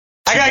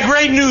I got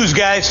great news,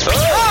 guys.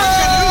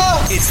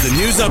 It's the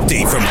news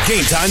update from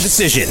Game Time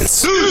Decisions.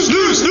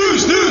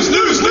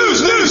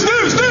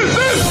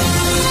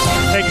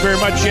 Thank you very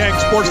much, Yank.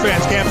 Sports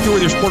fans, Cam Stewart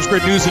with your Sports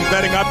Grid news and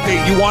betting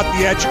update. You want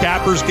the edge,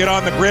 cappers, get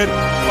on the grid.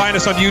 Find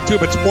us on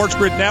YouTube at Sports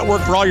Grid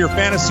Network for all your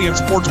fantasy and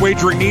sports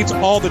wagering needs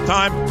all the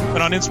time.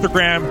 And on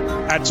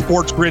Instagram at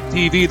Sports Grid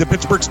TV. The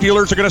Pittsburgh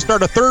Steelers are going to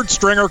start a third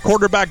stringer,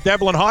 quarterback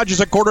Devlin Hodges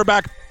at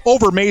quarterback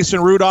over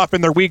Mason Rudolph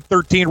in their Week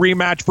 13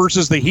 rematch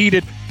versus the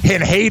heated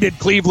and hated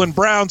Cleveland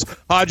Browns.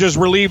 Hodges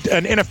relieved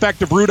an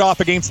ineffective Rudolph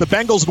against the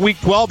Bengals in Week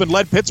 12 and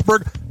led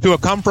Pittsburgh to a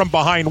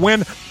come-from-behind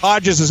win.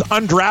 Hodges is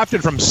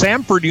undrafted from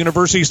Samford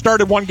University. He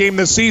started one game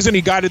this season.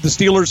 He guided the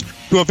Steelers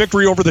to a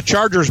victory over the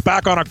Chargers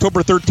back on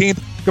October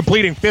 13th,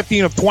 completing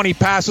 15 of 20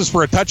 passes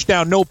for a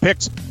touchdown, no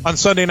picks on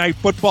Sunday Night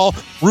Football.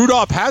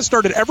 Rudolph has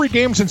started every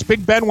game since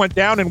Big Ben went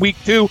down in Week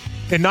 2.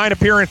 In 9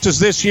 appearances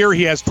this year,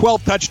 he has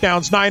 12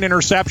 touchdowns, 9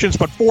 interceptions,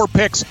 but 4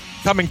 picks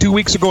coming 2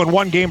 weeks ago in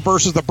one game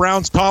versus the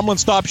Browns. Tomlin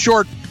stopped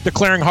short,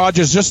 declaring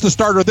Hodges just the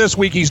starter this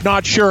week. He's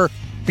not sure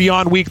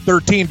beyond Week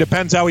 13.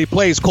 Depends how he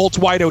plays. Colts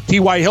wideout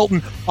T.Y.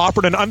 Hilton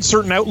offered an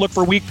uncertain outlook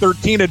for Week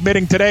 13,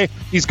 admitting today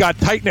he's got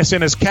tightness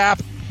in his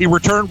calf. He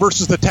returned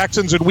versus the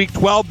Texans in Week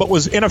 12, but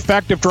was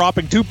ineffective,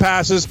 dropping 2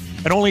 passes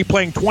and only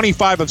playing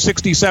 25 of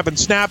 67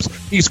 snaps.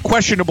 He's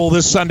questionable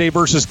this Sunday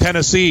versus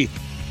Tennessee.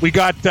 We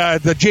got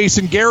the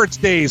Jason Garrett's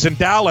days in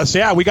Dallas.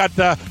 Yeah, we got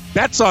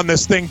bets on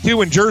this thing,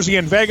 too, in Jersey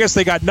and Vegas.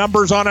 They got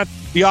numbers on it.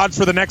 The odds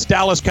for the next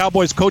Dallas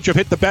Cowboys coach have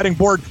hit the betting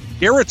board.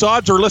 Garrett's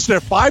odds are listed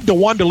at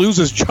 5-1 to lose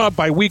his job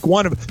by Week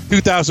 1 of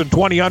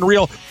 2020.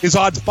 Unreal. His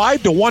odds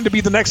 5-1 to be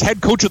the next head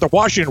coach of the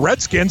Washington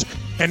Redskins,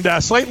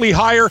 and slightly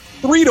higher,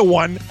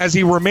 3-1 as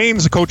he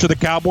remains the coach of the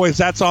Cowboys.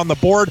 That's on the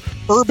board.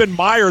 Urban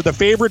Meyer, the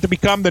favorite to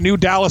become the new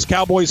Dallas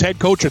Cowboys head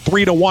coach, at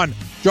 3-1.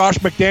 Josh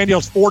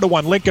McDaniels,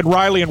 4-1. Lincoln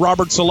Riley and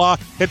Robert Salah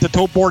hit the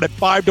top board at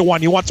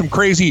 5-1. You want some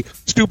crazy,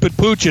 stupid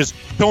pooches?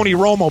 Tony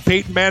Romo,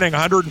 Peyton Manning,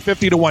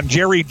 150-1.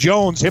 Jerry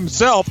Jones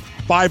himself,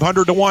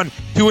 500-1.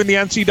 2 in the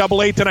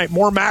NCAA tonight.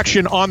 More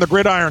action on the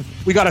gridiron.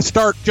 We got a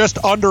start just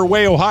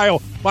underway.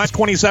 Ohio, minus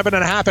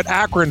 27.5 at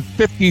Akron,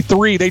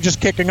 53. They just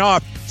kicking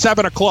off.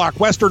 7 o'clock.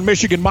 Western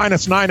Michigan,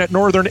 minus 9 at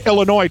Northern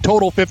Illinois,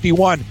 total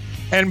 51.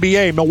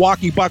 NBA,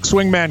 Milwaukee Bucks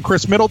swingman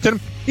Chris Middleton.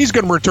 He's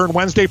going to return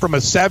Wednesday from a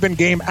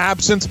 7-game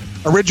absence.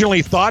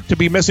 Originally thought to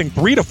be missing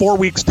 3 to 4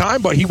 weeks'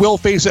 time, but he will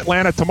face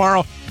Atlanta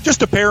tomorrow.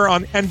 Just a pair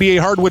on NBA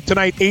hardwood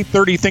tonight,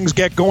 8:30. Things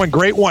get going.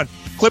 Great one.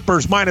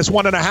 Clippers minus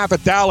 1.5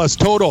 at Dallas,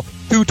 total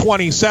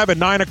 227.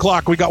 9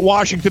 o'clock. We got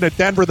Washington at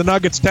Denver. The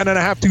Nuggets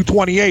 10.5,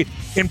 228.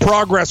 In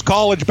progress,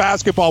 college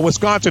basketball.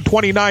 Wisconsin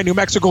 29, New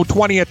Mexico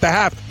 20 at the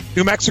half.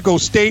 New Mexico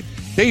State,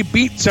 they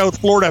beat South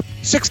Florida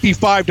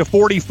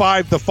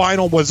 65-45. The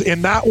final was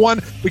in that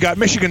one. We got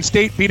Michigan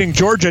State beating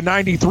Georgia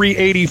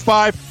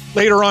 93-85.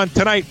 Later on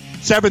tonight,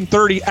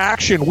 7:30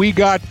 action. We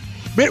got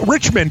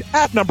Richmond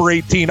at number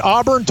 18.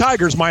 Auburn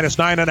Tigers minus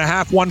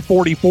 9.5,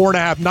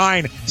 144.5.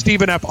 9.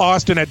 Stephen F.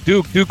 Austin at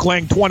Duke. Duke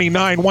laying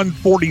 29,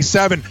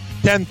 147.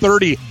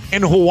 10:30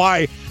 in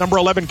Hawaii. Number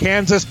 11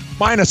 Kansas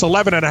minus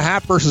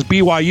 11.5 versus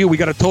BYU. We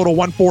got a total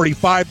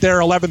 145 there.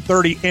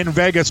 11:30 in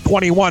Vegas.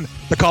 21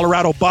 the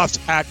Colorado Buffs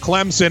at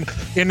Clemson.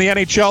 In the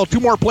NHL,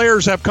 2 more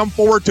players have come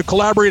forward to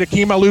collaborate.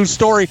 Akeem Alou's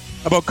story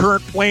about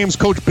current Flames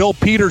coach Bill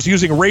Peters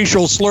using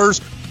racial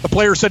slurs. The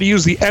player said he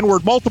used the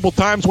N-word multiple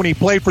times when he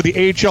played for the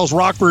AHL's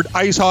Rockford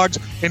Ice Hogs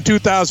in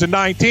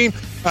 2019.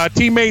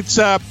 Teammates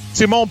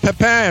Simon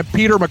Pepin and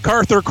Peter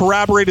MacArthur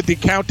corroborated the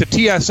account to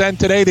TSN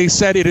today. They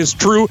said it is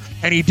true,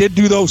 and he did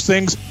do those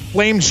things.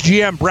 Flames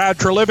GM Brad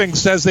Treliving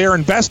says they are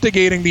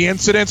investigating the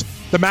incidents.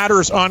 The matter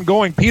is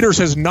ongoing. Peters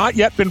has not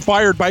yet been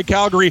fired by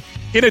Calgary.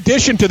 In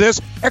addition to this,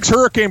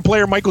 ex-Hurricane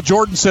player Michael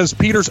Jordan says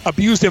Peters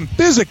abused him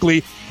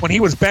physically when he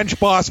was bench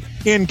boss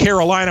in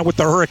Carolina with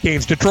the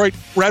Hurricanes. Detroit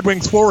Red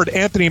Wings forward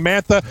Anthony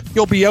Mantha,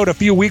 he'll be out a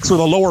few weeks with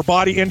a lower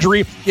body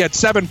injury. He had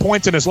 7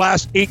 points in his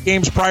last 8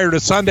 games prior to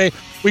Sunday.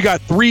 We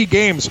got 3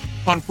 games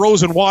on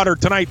frozen water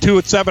tonight, 2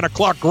 at 7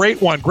 o'clock.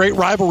 Great one. Great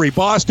rivalry.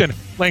 Boston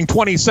laying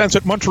 20 cents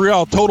at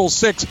Montreal. Total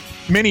 6.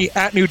 Mini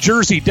at New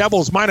Jersey.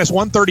 Devils minus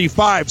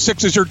 135.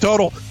 6 is your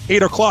total.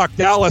 8 o'clock.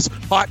 Dallas,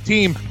 hot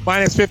team,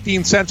 minus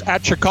 15 cents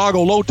at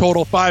Chicago. Low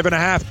total,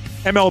 5.5.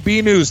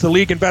 MLB news. The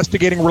league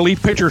investigating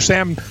relief pitcher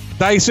Sam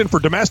Dyson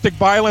for domestic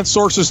violence.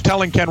 Sources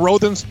telling Ken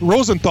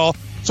Rosenthal.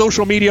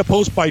 Social media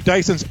post by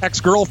Dyson's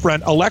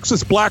ex-girlfriend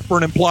Alexis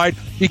Blackburn implied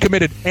he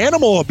committed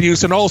animal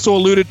abuse and also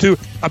alluded to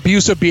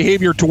abusive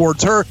behavior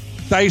towards her.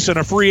 Dyson,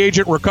 a free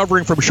agent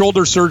recovering from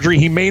shoulder surgery,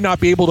 he may not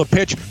be able to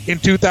pitch in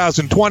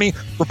 2020.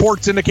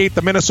 Reports indicate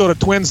the Minnesota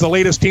Twins, the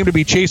latest team to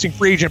be chasing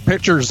free agent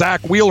pitcher Zach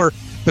Wheeler.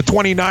 The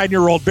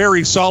 29-year-old,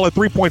 very solid,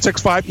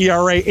 3.65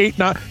 ERA,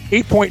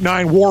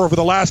 8.9 WAR over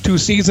the last 2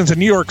 seasons in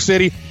New York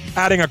City,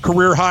 adding a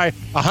career-high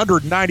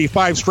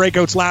 195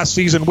 strikeouts last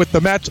season with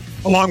the Mets,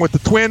 along with the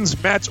Twins,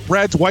 Mets,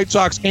 Reds, White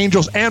Sox,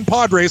 Angels, and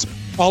Padres,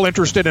 all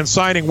interested in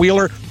signing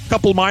Wheeler.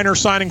 Couple minor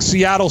signings.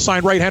 Seattle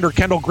signed right-hander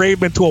Kendall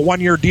Graveman to a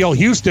 1-year deal.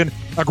 Houston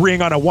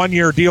agreeing on a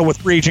one-year deal with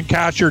free agent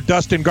catcher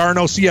Dustin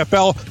Garneau.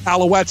 CFL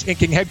Alouettes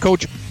inking head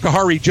coach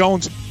Kahari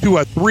Jones to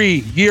a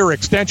 3-year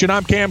extension.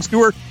 I'm Cam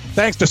Stewart.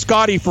 Thanks to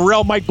Scotty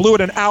Farrell, Mike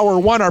Blewett in Hour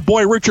 1. Our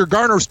boy Richard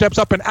Garner steps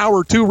up in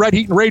Hour 2. Red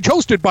Heat and Rage,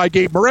 hosted by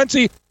Gabe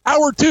Morency.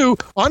 Hour 2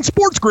 on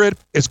Sports Grid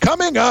is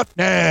coming up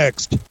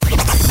next.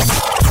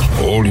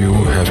 All you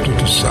have to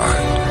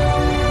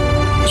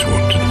decide is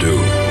what to do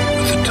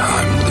with the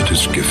time that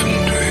is given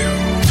to you.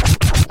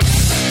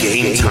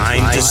 Game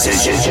time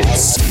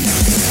decisions.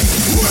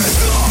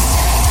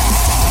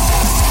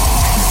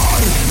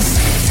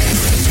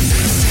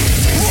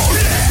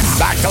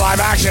 Back to live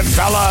action,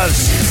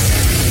 fellas.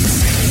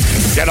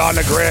 Get on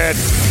the grid.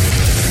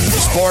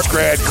 Sports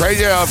Grid.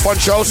 Crazy fun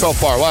show so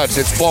far.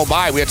 It's flown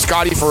by. We had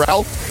Scotty Farrell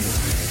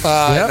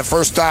in the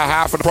first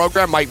half of the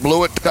program. Mike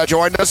Blewett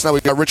joined us. Now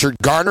we've got Richard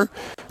Garner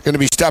going to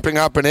be stepping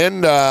up and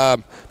in.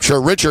 I'm sure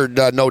Richard,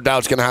 no doubt,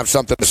 is going to have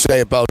something to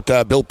say about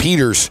Bill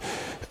Peters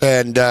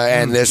and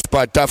this.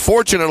 But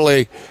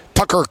fortunately,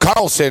 Tucker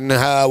Carlson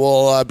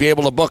will be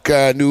able to book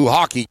a new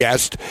hockey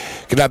guest.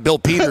 Can have Bill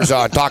Peters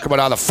on, talk about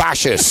how the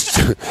fascists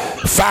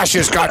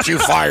got you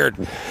fired.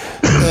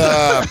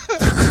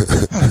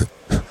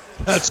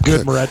 That's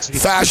good,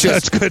 Moretzi.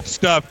 That's good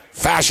stuff.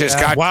 Fascists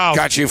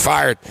got you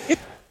fired.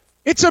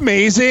 It's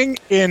amazing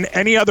in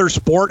any other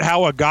sport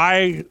how a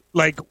guy,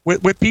 like,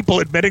 with people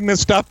admitting this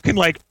stuff, can,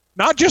 like,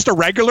 not just a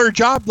regular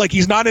job, like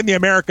he's not in the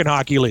American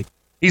Hockey League.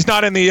 He's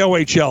not in the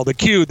OHL, the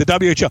Q, the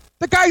WHL.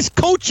 The guy's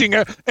coaching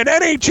an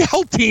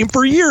NHL team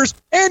for years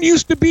and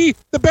used to be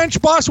the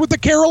bench boss with the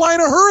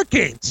Carolina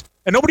Hurricanes.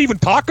 And nobody even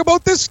talk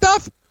about this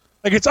stuff?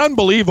 Like, it's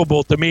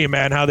unbelievable to me,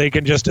 man, how they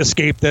can just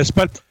escape this.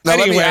 But now,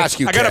 anyway, let me ask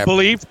you, I got to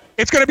believe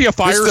it's going to be a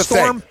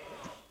firestorm.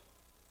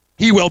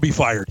 He will be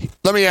fired.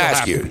 Let me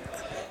ask you.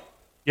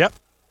 Yep.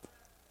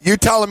 You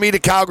telling me the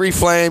Calgary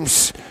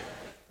Flames,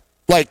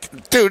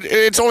 like, dude,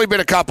 it's only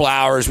been a couple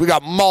hours. We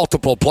got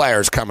multiple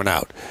players coming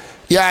out.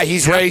 Yeah,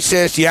 he's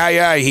racist.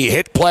 Yeah, he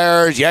hit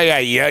players. Yeah,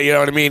 you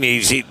know what I mean?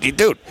 Dude,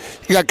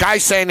 you got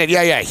guys saying that,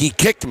 he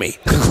kicked me.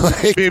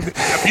 Like,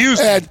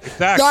 abused.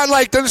 Exactly. Not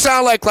like, doesn't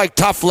sound like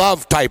tough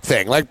love type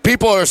thing. Like,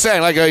 people are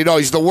saying, like,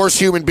 he's the worst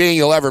human being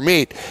you'll ever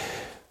meet.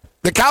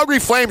 The Calgary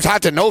Flames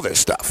had to know this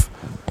stuff.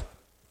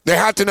 They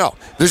had to know.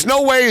 There's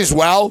no way as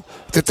well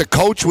that the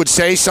coach would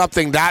say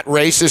something that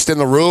racist in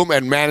the room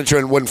and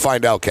management wouldn't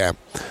find out, Cam.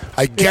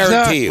 I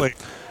guarantee you.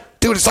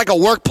 Dude, it's like a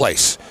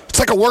workplace.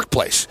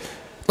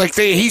 Like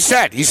he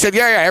said,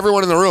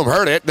 everyone in the room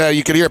heard it.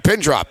 You could hear a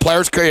pin drop.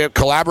 Players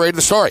collaborated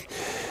the story.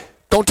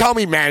 Don't tell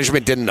me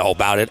management didn't know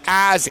about it.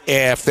 As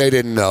if they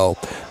didn't know.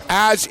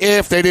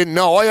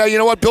 Oh, yeah, you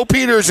know what? Bill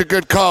Peters is a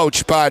good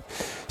coach, but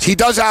he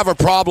does have a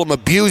problem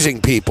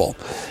abusing people.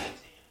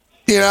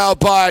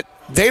 But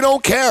they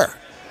don't care.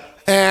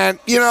 And,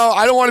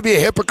 I don't want to be a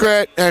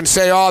hypocrite and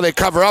say, they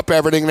cover up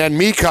everything, then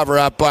me cover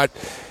up, but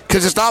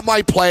because it's not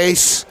my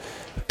place.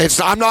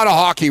 I'm not a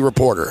hockey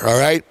reporter, all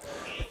right?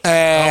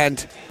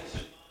 And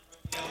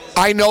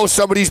I know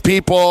some of these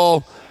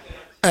people,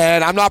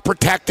 and I'm not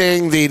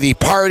protecting the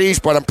parties,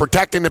 but I'm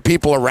protecting the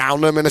people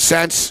around them in a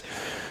sense.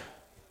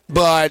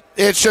 But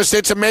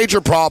it's a major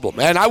problem.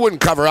 And I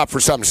wouldn't cover up for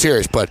something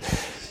serious, but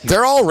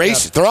they're all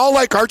racist. Yeah. They're all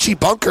like Archie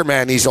Bunker,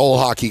 man, these old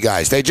hockey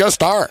guys. They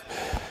just are.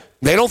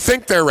 They don't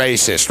think they're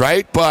racist,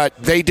 right? But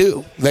they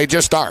do. They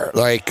just are.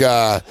 Like,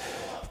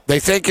 they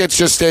think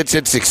it's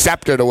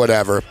accepted or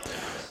whatever.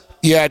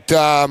 Yet,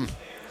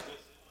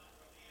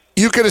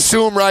 you can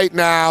assume right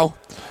now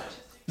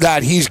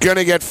that he's going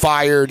to get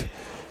fired,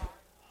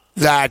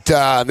 that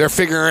they're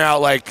figuring out,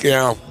 they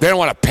don't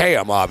want to pay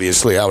him,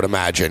 obviously, I would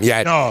imagine.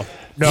 Yet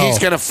No. He's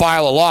going to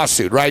file a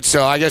lawsuit, right?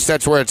 So I guess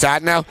that's where it's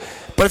at now.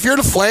 But if you're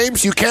the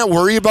Flames, you can't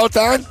worry about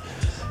that.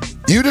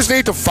 You just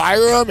need to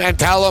fire him and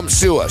tell him,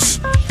 sue us.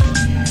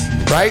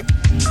 Right?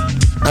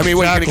 I mean,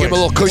 what, are you going to give him a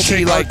little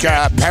cushy,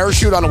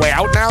 parachute on the way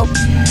out now?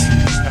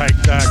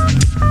 Exactly.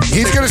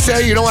 He's going to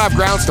say, you don't have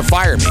grounds to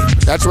fire me.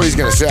 That's what he's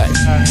going to say.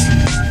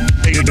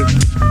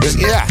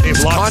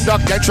 It's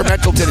conduct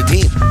detrimental to the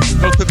team.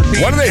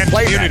 What do they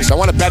play next? I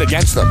want to bet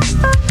against them.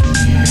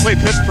 They play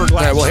Pittsburgh last. All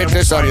right, we'll hit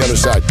this on the other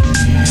side.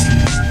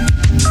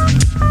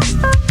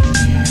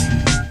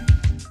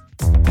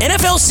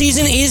 NFL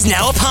season is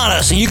now upon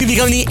us, and you can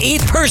become the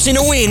 8th person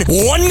to win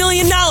 $1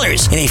 million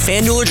in a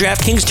FanDuel or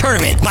DraftKings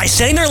tournament by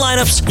setting their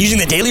lineups using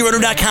the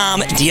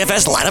DailyRoto.com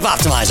DFS lineup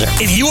optimizer.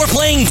 If you are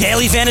playing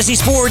daily fantasy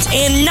sports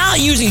and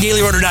not using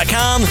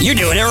DailyRoto.com, you're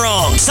doing it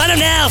wrong. Sign up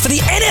now for the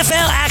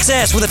NFL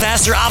access with a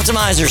faster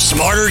optimizer,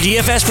 smarter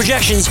DFS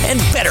projections, and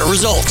better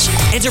results.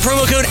 Enter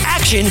promo code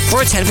ACTION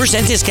for a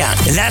 10% discount.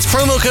 That's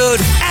promo code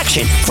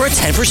ACTION for a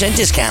 10%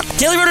 discount.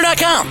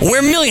 DailyRoto.com,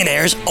 where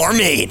millionaires are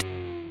made.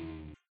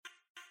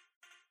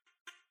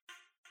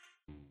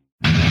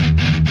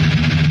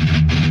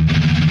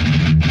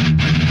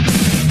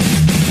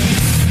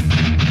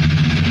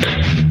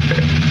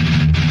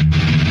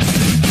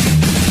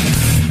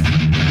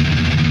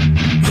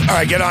 All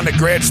right, get on the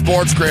grid,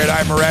 Sports Grid.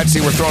 I'm Morency.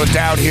 We're throwing it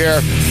down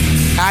here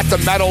at the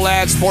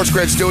Meadowlands Sports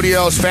Grid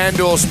Studios,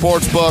 FanDuel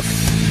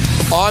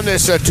Sportsbook on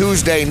this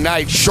Tuesday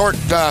night. Short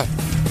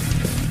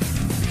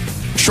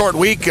short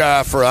week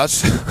for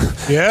us.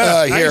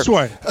 Yeah, here, nice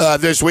one.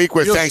 This week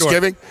with Real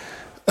Thanksgiving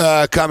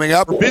coming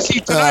up. We're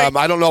busy tonight.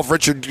 I don't know if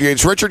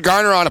Richard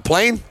Garner on a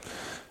plane.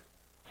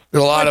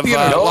 There's a lot of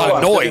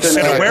noise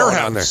in a on there.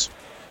 warehouse.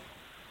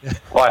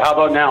 Why? How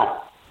about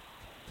now?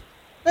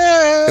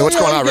 Hey, what's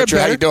going on, Richard?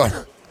 How you doing?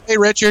 Hey,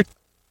 Richard.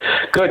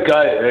 Good,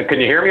 guy. Can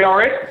you hear me all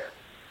right?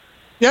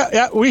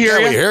 Yeah, we hear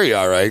you. We hear you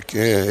all right.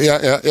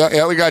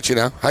 Yeah, we got you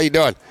now. How you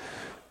doing?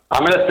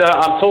 I'm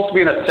supposed to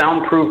be in a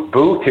soundproof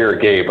booth here,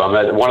 Gabe. I'm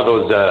at one of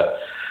those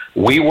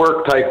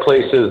WeWork type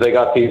places. They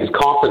got these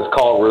conference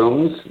call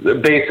rooms. They're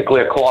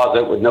basically a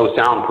closet with no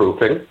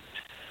soundproofing.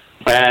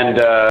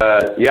 And,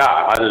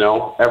 I don't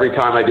know. Every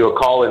time I do a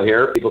call in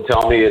here, people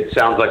tell me it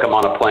sounds like I'm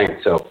on a plane.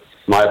 So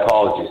my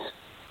apologies.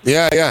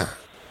 Yeah.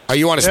 Are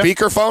you on a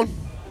speakerphone?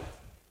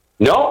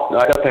 No,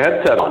 I got the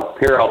headset on.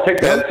 Here, I'll take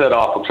the headset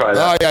off. We'll try that.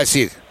 Oh, yeah, I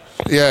see.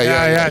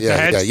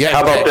 Yeah.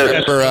 How about this?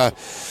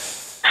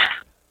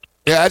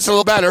 It's a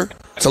little better.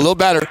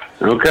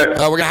 Okay.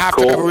 We're gonna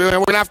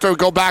have to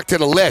go back to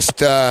the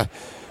list. It's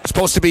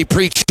supposed to be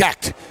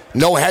pre-checked.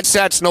 No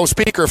headsets, no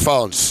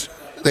speakerphones.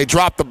 They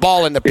dropped the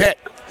ball in the pit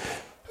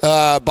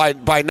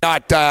by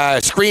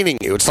not screening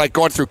you. It's like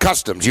going through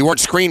customs. You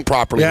weren't screened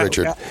properly,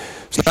 Richard. Yeah.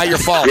 It's not your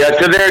fault. Yeah,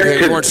 to their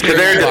defense. To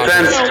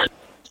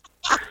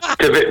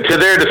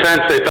their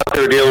defense, they thought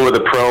they were dealing with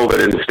a pro, but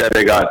instead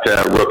they got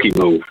a rookie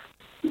move.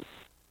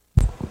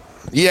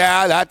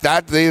 Yeah,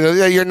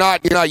 you're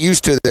not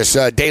used to this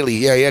daily.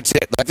 Yeah, that's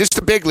it. Like, this is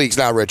the big leagues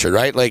now, Richard.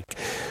 Right? Like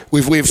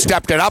we've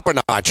stepped it up a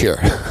notch here.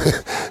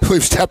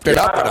 We've stepped it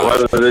up a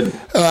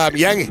notch.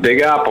 Yang,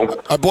 Big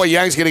Apple. Our boy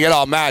Yang's gonna get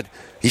all mad.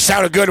 He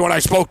sounded good when I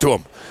spoke to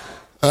him.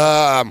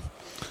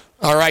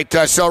 All right,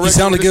 so Richard, he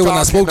sounded good when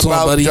I spoke to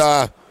him, buddy.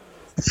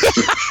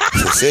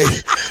 See?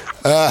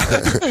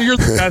 You're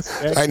the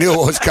best, man. I knew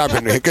it was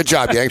coming. Good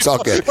job, Yang. It's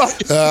all good.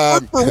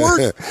 Word for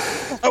word.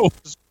 That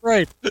was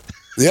great.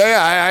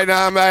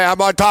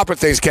 I'm on top of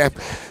things, Cam.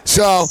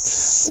 So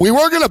we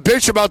were going to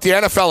bitch about the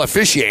NFL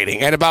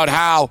officiating and about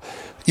how,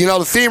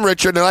 the theme,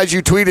 Richard, and as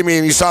you tweeted me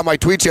and you saw my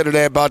tweets the other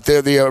day about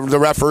the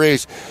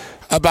referees,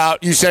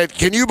 you said,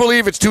 can you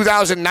believe it's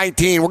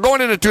 2019? We're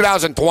going into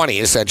 2020,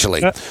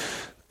 essentially.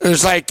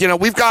 It's like,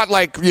 we've got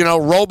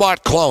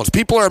robot clones.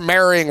 People are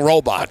marrying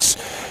robots.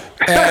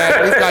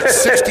 And we've got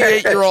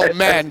 68-year-old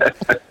men.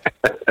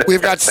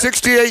 We've got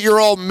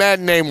 68-year-old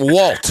men named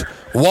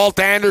Walt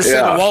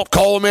Anderson, Walt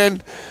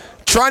Coleman,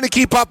 trying to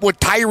keep up with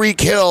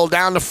Tyreek Hill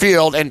down the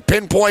field and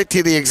pinpoint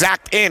to the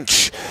exact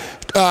inch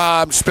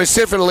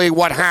specifically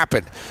what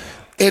happened.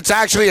 It's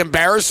actually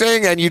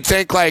embarrassing, and you'd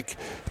think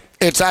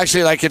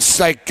it's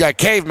like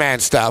caveman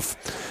stuff.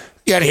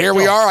 Yet here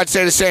we are. I'd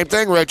say the same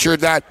thing, Richard,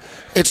 that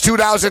it's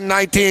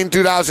 2019,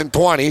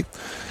 2020.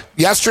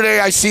 Yesterday,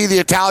 I see the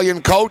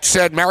Italian coach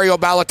said Mario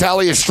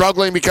Balotelli is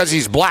struggling because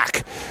he's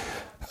black.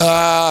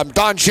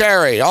 Don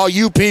Cherry, all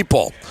you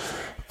people.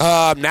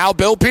 Now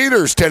Bill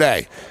Peters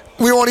today.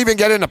 We won't even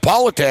get into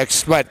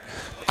politics, but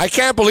I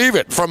can't believe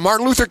it. From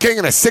Martin Luther King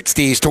in the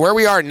 60s to where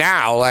we are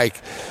now, I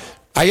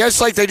guess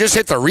they just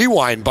hit the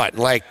rewind button.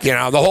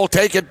 The whole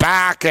take it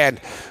back and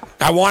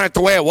I want it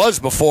the way it was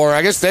before.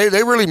 I guess they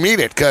really mean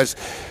it because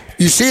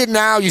you see it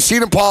now, you see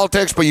it in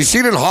politics, but you see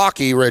it in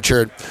hockey,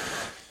 Richard.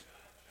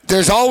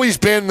 There's always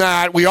been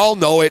that. We all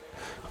know it.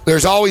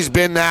 There's always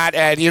been that.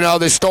 And,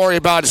 this story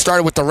about it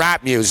started with the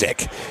rap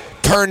music.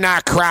 Turn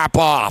that crap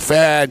off.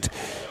 And,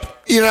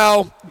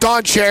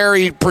 Don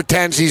Cherry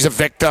pretends he's a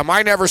victim.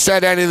 I never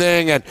said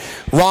anything. And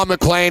Ron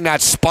McLean,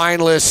 that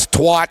spineless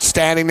twat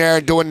standing there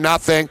and doing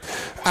nothing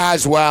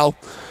as well.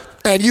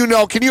 And,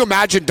 can you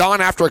imagine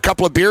Don after a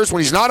couple of beers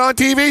when he's not on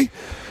TV?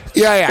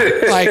 Yeah.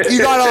 You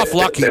got off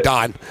lucky,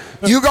 Don.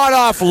 You got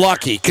off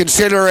lucky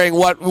considering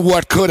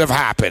what could have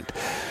happened.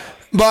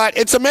 But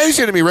it's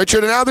amazing to me,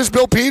 Richard, and now this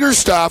Bill Peters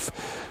stuff,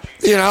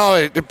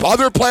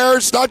 other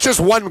players, not just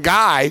one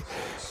guy,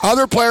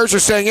 other players are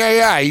saying,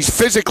 he's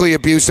physically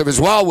abusive as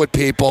well with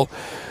people.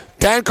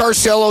 Dan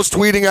Carcillo's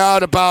tweeting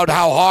out about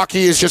how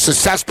hockey is just a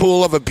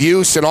cesspool of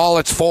abuse in all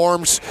its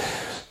forms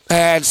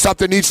and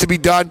something needs to be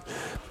done.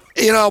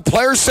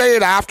 Players say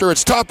it after,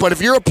 it's tough, but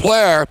if you're a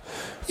player,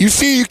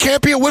 you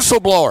can't be a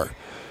whistleblower.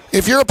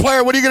 If you're a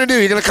player, what are you going to do?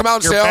 You're going to come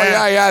out and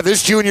say,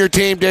 this junior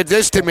team did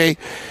this to me.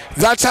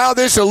 That's how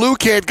this Alou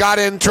kid got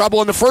in trouble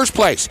in the first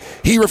place.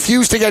 He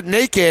refused to get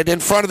naked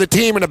in front of the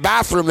team in the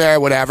bathroom there or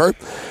whatever,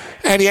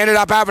 and he ended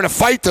up having to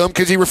fight them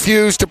because he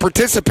refused to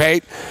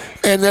participate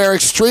in their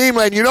extreme,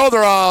 and they're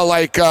all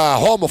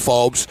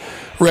homophobes,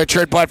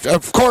 Richard, but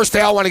of course they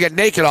all want to get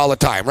naked all the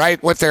time,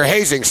 right, with their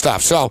hazing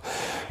stuff. So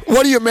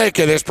what do you make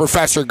of this,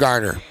 Professor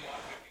Garner?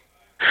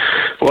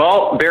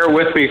 Well, bear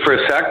with me for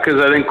a sec because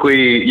I think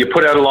you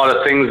put out a lot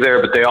of things there,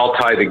 but they all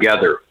tie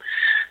together.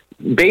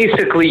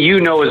 Basically,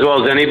 as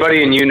well as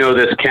anybody, and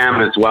this,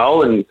 Cam, as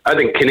well, and I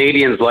think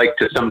Canadians like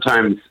to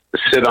sometimes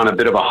sit on a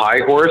bit of a high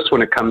horse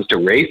when it comes to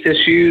race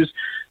issues.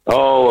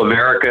 Oh,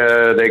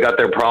 America, they got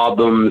their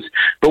problems.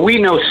 But we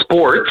know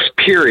sports,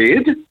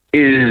 period,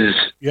 is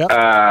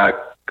a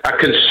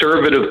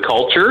conservative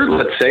culture,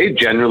 let's say,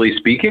 generally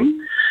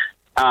speaking.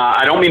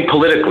 I don't mean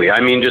politically. I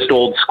mean just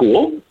old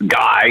school,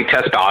 guy,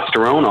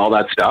 testosterone, all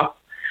that stuff.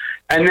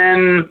 And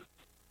then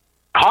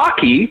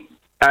hockey,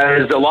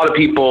 as a lot of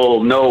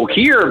people know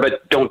here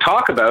but don't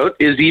talk about,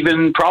 is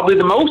even probably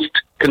the most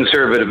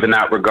conservative in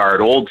that regard.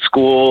 Old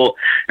school.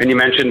 And you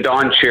mentioned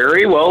Don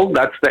Cherry. Well,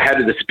 that's the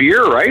head of the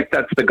spear, right?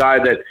 That's the guy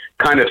that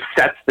kind of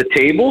sets the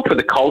table for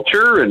the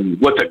culture and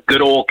what's a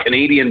good old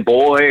Canadian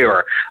boy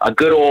or a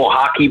good old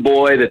hockey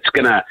boy that's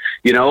going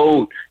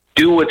to,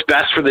 do what's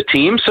best for the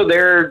team. So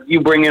there you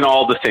bring in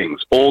all the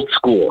things. Old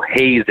school,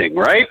 hazing,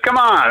 right? Come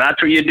on,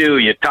 that's what you do.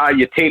 You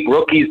tape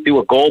rookies to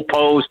a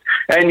goalpost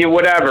and you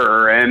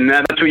whatever, and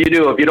that's what you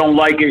do. If you don't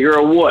like it, you're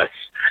a wuss.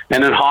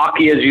 And in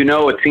hockey, as you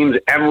know, it seems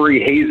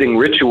every hazing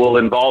ritual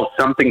involves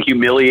something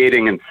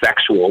humiliating and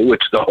sexual,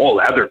 which is a whole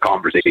other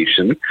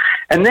conversation.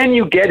 And then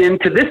you get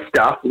into this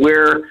stuff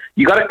where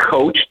you got a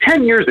coach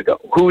 10 years ago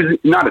who's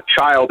not a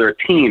child or a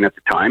teen at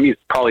the time. He's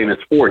probably in his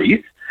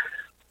 40s.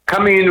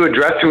 Coming into a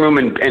dressing room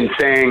and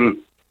saying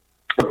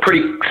a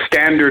pretty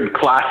standard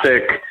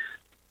classic,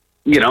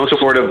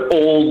 sort of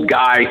old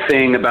guy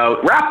thing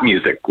about rap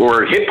music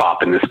or hip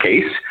hop in this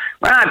case.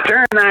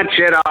 Turn that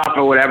shit off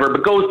or whatever,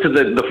 but goes to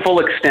the full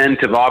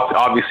extent of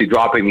obviously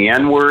dropping the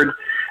N-word.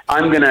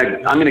 I'm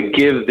gonna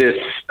give this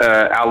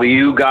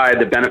Aliou guy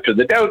the benefit of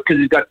the doubt because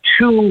he's got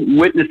two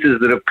witnesses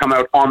that have come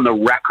out on the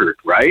record,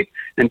 right?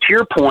 And to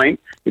your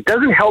point, it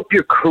doesn't help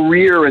your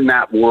career in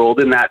that world,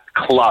 in that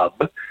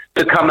club,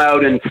 to come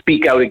out and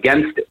speak out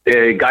against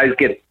it. Guys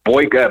get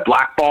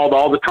blackballed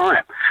all the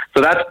time.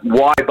 So that's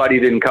why Buddy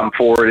didn't come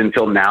forward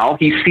until now.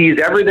 He sees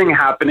everything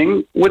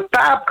happening with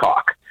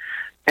Babcock.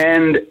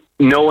 And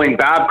knowing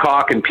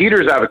Babcock and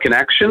Peters have a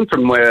connection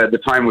from the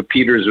time when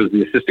Peters was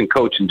the assistant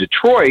coach in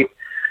Detroit,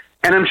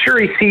 and I'm sure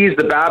he sees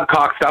the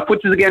Babcock stuff,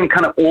 which is, again,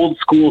 kind of old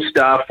school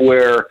stuff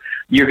where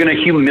you're going to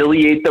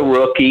humiliate the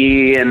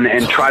rookie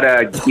and try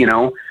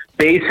to,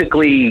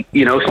 basically,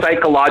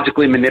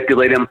 psychologically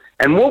manipulate him.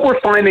 And what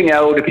we're finding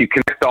out, if you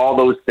connect all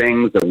those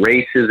things, the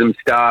racism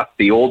stuff,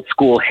 the old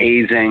school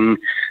hazing,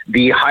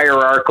 the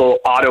hierarchical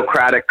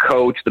autocratic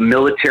coach, the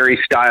military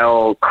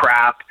style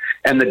crap,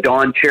 and the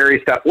Don Cherry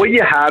stuff, what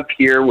you have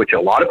here, which a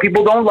lot of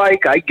people don't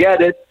like, I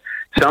get it.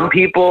 Some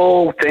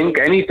people think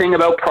anything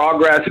about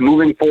progress,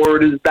 moving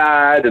forward is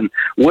bad, and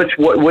what's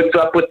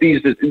up with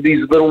these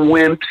little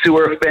wimps who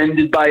are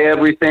offended by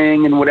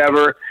everything and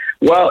whatever.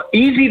 Well,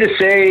 easy to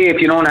say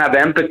if you don't have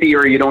empathy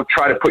or you don't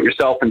try to put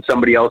yourself in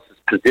somebody else's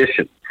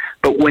position.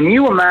 But when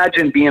you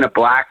imagine being a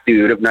black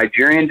dude of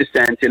Nigerian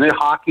descent in a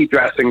hockey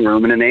dressing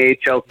room in an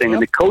AHL thing,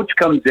 and the coach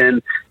comes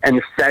in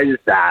and says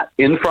that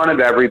in front of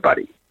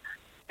everybody,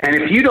 and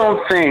if you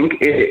don't think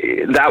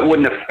that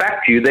wouldn't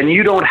affect you, then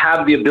you don't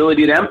have the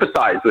ability to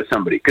empathize with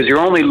somebody because you're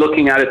only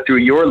looking at it through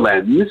your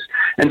lens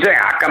and saying,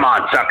 come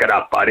on, suck it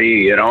up,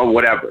 buddy,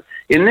 whatever.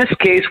 In this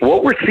case,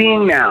 what we're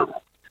seeing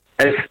now,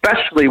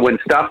 especially when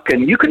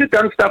you could have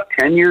done stuff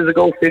 10 years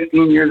ago,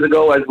 15 years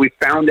ago, as we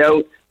found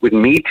out with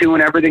Me Too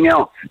and everything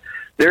else.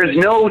 There's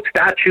no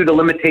statute of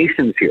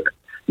limitations here.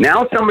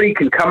 Now somebody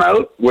can come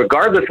out,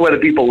 regardless whether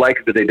people like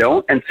it or they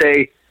don't, and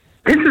say,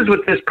 this is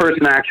what this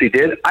person actually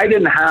did.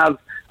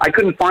 I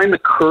couldn't find the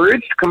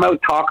courage to come out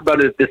and talk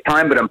about it at this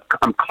time, but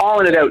I'm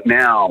calling it out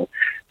now.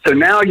 So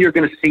now you're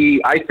going to see,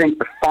 I think,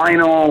 the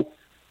final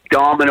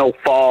domino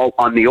fall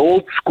on the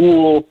old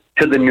school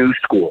to the new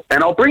school.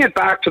 And I'll bring it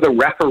back to the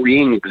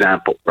refereeing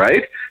example,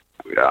 right?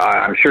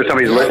 I'm sure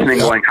somebody's listening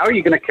going, how are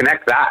you going to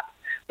connect that?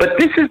 But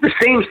this is the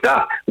same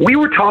stuff. We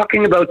were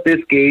talking about this,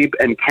 Gabe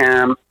and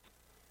Cam,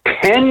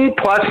 10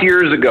 plus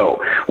years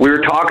ago. We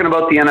were talking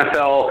about the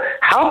NFL.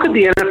 How could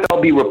the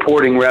NFL be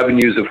reporting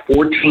revenues of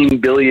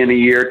 $14 billion a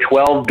year,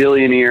 $12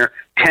 billion a year,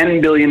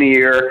 $10 billion a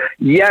year,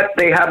 yet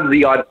they have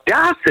the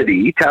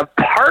audacity to have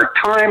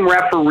part-time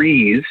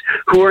referees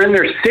who are in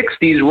their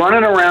 60s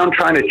running around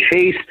trying to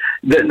chase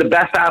the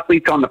best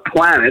athletes on the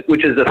planet,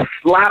 which is a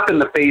slap in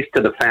the face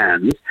to the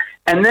fans.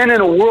 And then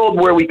in a world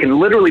where we can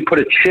literally put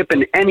a chip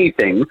in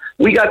anything,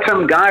 we got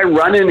some guy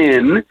running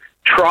in,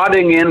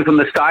 trotting in from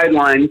the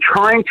sideline,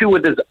 trying to,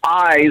 with his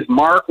eyes,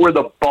 mark where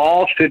the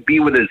ball should be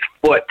with his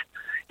foot.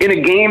 In a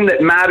game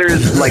that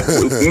matters like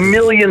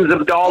millions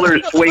of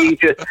dollars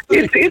wages.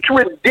 It's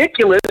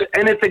ridiculous.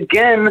 And it's,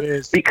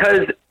 again,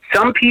 because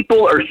some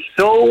people are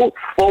so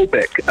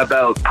phobic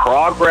about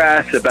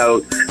progress,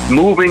 about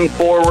moving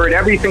forward.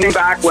 Everything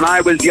back when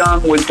I was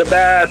young was the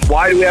best.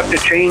 Why do we have to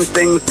change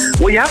things?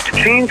 Well, you have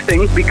to change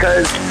things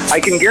because I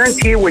can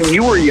guarantee you when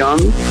you were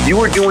young, you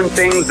were doing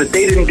things that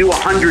they didn't do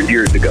 100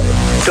 years ago.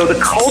 So the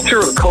culture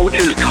of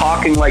coaches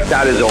talking like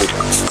that is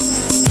over.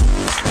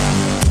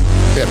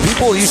 Yeah,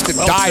 people used to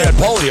die of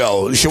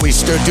polio. Should we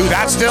do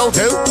that still,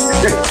 too?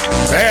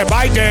 Hey,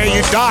 my day,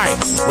 you died.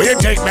 We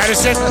didn't take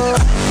medicine.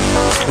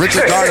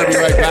 Richard Gardner will be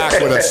right back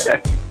with us.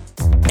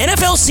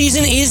 NFL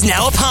season is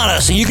now upon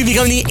us, and you can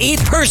become the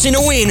 8th person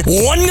to win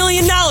 $1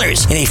 million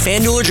in a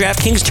FanDuel or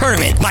DraftKings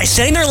tournament by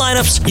setting their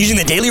lineups using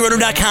the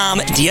DailyRoto.com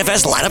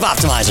DFS lineup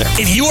optimizer.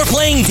 If you are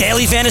playing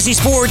daily fantasy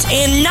sports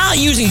and not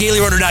using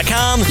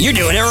DailyRoto.com, you're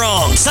doing it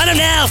wrong. Sign up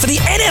now for the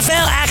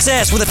NFL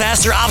access with a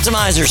faster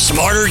optimizer,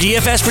 smarter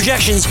DFS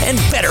projections, and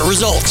better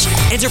results.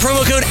 Enter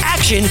promo code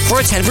ACTION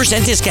for a 10%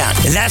 discount.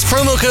 That's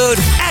promo code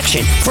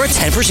ACTION for a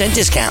 10%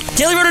 discount.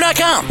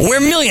 DailyRoto.com,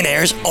 where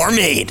millionaires are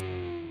made.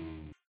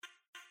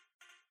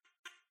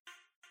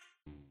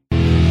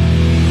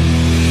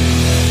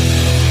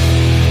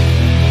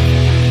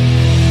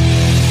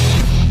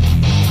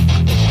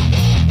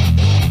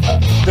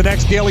 The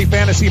next Daily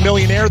Fantasy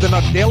Millionaire, the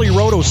Daily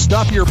Roto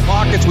Stuff Your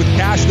Pockets with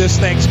Cash this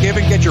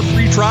Thanksgiving. Get your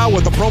free trial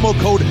with the promo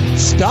code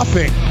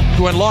STUFFING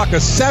to unlock a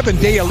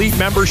 7-day elite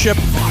membership.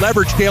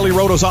 Leverage Daily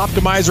Roto's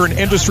optimizer and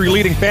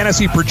industry-leading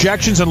fantasy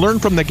projections and learn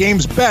from the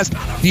game's best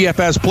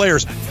DFS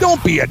players.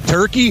 Don't be a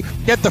turkey.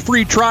 Get the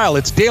free trial.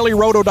 It's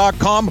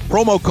dailyroto.com,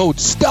 promo code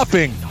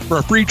STUFFING for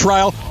a free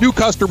trial. New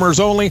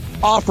customers only.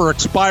 Offer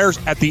expires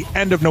at the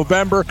end of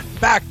November.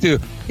 Back to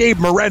Gabe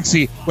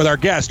Morency with our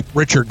guest,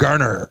 Richard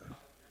Garner.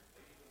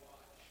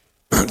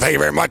 Thank you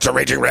very much, a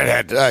Raging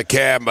Redhead,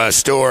 Cam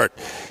Stewart.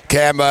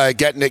 Cam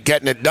getting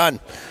it done.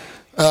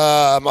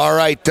 All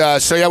right,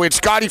 so yeah, we had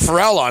Scotty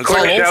Farrell on.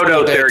 Quick shout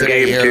out there,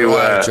 Gabe,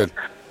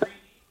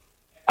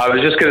 I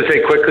was just going to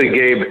say quickly,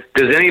 Gabe,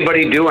 does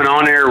anybody do an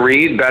on-air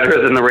read better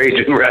than the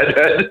Raging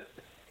Redhead?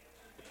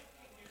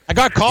 I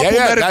got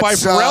complimented by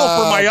Farrell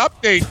for my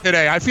update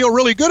today. I feel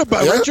really good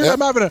about it. Richard,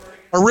 I'm having a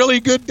really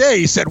good day.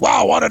 He said,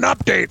 wow, what an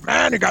update,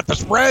 man. You got the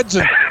spreads.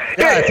 And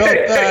yeah,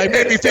 it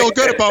made me feel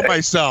good about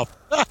myself.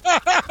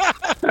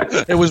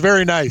 It was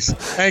very nice.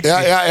 Thank you.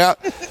 Yeah.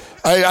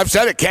 I've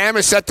said it. Cam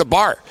has set the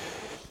bar.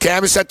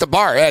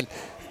 And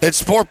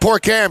it's poor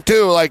Cam,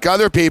 too. Like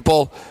other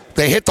people,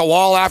 they hit the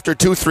wall after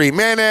 2-3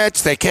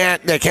 minutes. They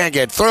can't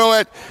get through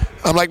it.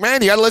 I'm like,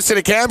 man, you got to listen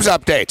to Cam's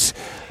updates.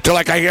 They're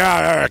like,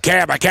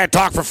 Cam, I can't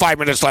talk for 5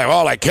 minutes.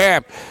 Like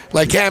Cam,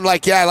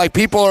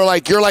 people are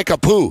like, you're like a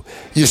poo.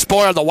 You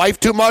spoil the wife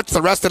too much,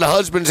 the rest of the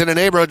husbands in the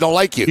neighborhood don't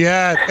like you.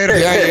 Yeah,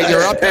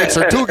 your updates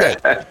are too good.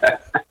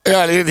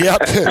 Yeah, the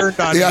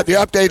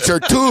updates are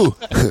too.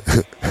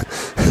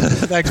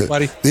 Thanks,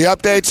 buddy. The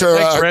updates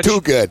are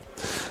too good.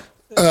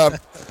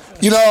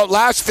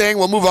 Last thing,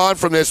 we'll move on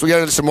from this. We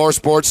get into some more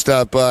sports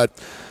stuff, but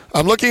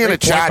I'm looking in the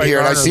chat here,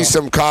 and I see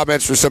some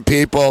comments from some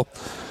people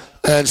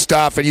and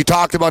stuff, and you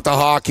talked about the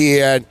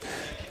hockey, and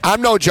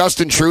I'm no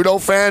Justin Trudeau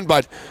fan,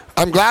 but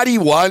I'm glad he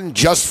won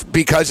just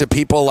because of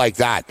people like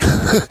that.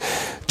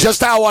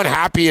 Just how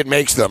unhappy it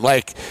makes them.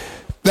 Like,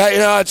 that,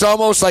 it's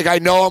almost like I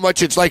know how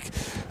much it's like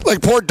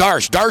poor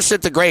Darce. Darce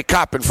hit the Grey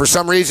Cup, and for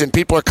some reason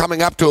people are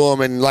coming up to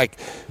him and like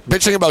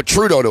bitching about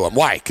Trudeau to him.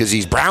 Why? Because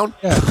he's brown?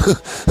 Yeah.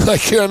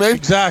 Like, you know what I mean?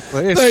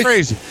 Exactly. It's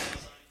crazy.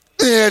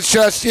 It's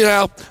just,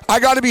 I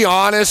got to be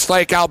honest,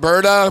 like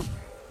Alberta,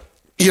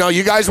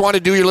 you guys want to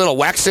do your little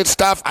Wexit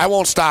stuff. I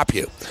won't stop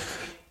you.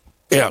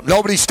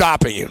 Nobody's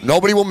stopping you.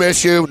 Nobody will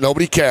miss you.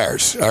 Nobody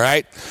cares. All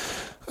right?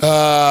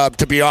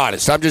 To be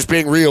honest, I'm just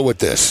being real with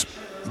this.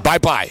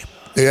 Bye-bye.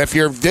 If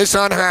you're this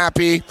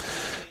unhappy,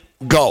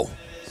 go.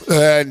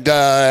 And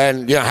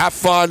have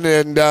fun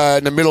in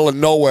the middle of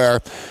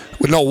nowhere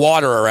with no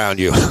water around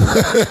you.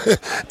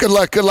 Good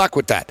luck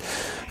with that.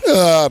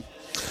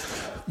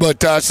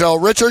 So,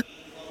 Richard,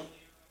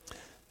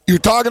 you're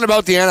talking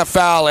about the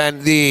NFL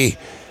and the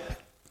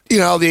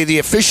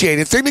officiating.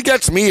 The thing that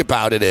gets me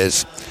about it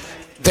is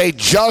they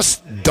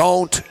just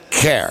don't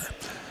care.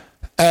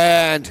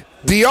 And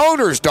the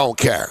owners don't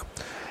care.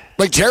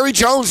 Like Jerry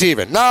Jones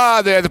even.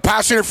 The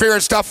pass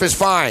interference stuff is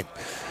fine.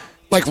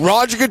 Like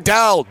Roger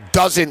Goodell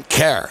doesn't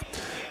care.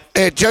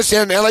 It just,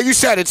 and like you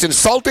said, it's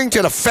insulting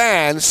to the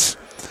fans.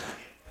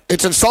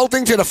 It's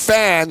insulting to the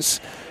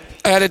fans,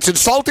 and it's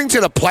insulting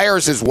to the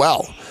players as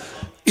well.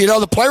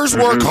 The players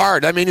work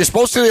hard. I mean, you're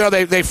supposed to,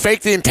 they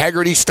fake the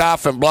integrity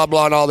stuff and blah,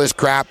 blah, and all this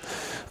crap.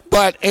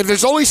 But if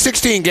there's only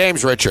 16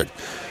 games, Richard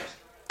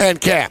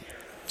and Cam,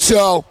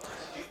 so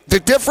the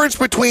difference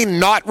between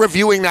not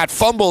reviewing that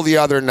fumble the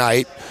other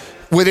night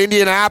with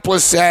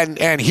Indianapolis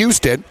and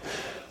Houston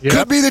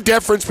could be the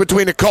difference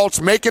between the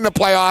Colts making the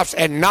playoffs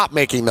and not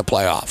making the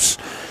playoffs.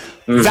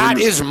 That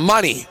is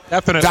money.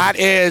 Definitely. That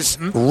is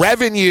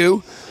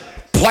revenue,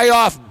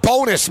 playoff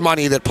bonus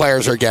money that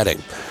players are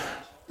getting.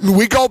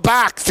 We go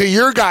back to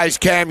your guys,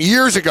 Cam,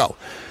 years ago.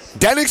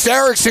 Dennis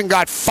Erickson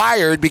got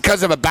fired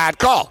because of a bad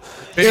call.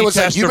 It was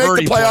like, you make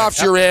the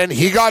playoffs, you're in.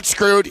 He got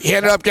screwed. He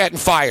ended up getting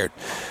fired.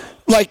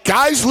 Like,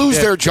 guys lose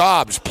their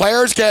jobs.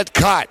 Players get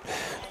cut.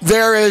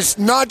 There is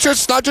not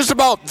just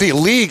about the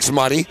league's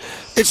money.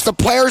 It's the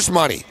players'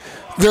 money.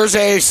 There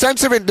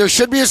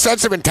should be a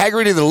sense of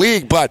integrity to the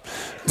league, but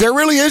there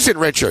really isn't,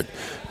 Richard.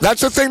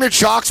 That's the thing that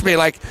shocks me.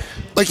 Like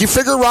you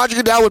figure Roger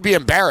Goodell would be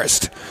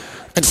embarrassed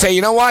and say,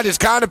 you know what, it's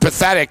kind of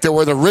pathetic that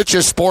we're the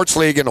richest sports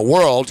league in the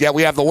world, yet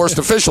we have the worst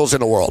officials in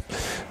the world.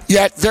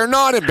 Yet they're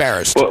not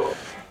embarrassed. Well,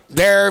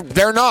 they're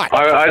not.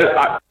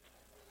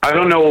 I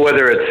don't know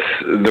whether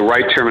it's the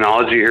right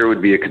terminology here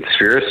would be a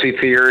conspiracy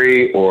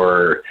theory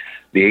or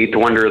the eighth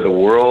wonder of the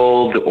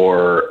world,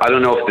 or I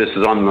don't know if this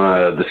is on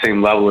the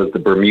same level as the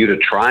Bermuda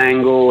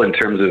Triangle in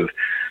terms of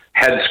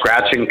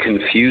head-scratching,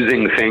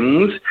 confusing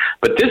things.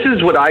 But this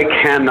is what I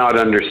cannot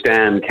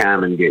understand,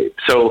 Cam and Gabe.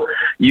 So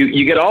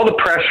you get all the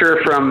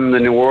pressure from the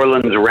New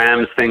Orleans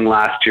Rams thing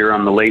last year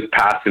on the late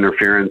pass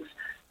interference,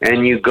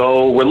 and you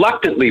go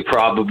reluctantly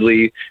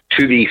probably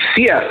to the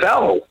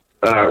CFL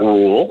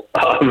rule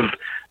of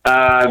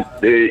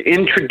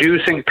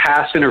introducing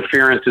pass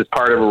interference as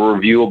part of a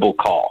reviewable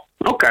call.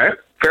 Okay,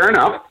 fair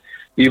enough.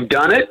 You've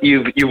done it.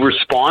 You've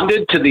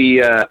responded to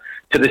the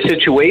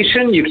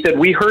situation. You've said,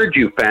 we heard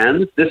you,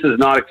 fans. This is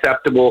not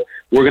acceptable.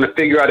 We're going to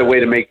figure out a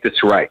way to make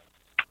this right.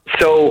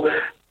 So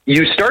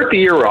you start the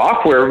year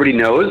off where everybody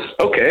knows,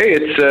 okay,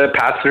 it's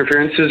pass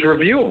interference is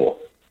reviewable.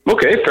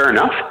 Okay, fair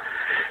enough.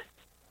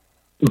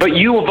 But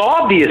you have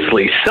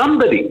obviously,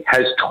 somebody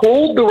has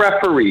told the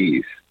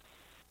referees,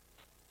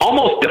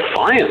 almost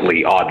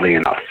defiantly, oddly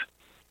enough,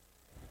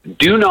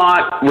 do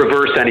not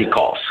reverse any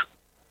calls.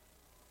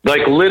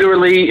 Like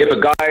literally, if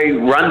a guy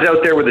runs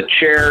out there with a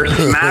chair,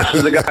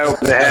 smashes the guy over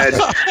the head,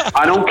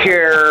 I don't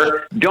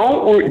care.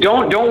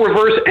 Don't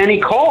reverse any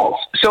calls.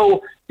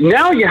 So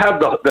now you have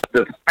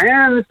the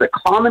fans, the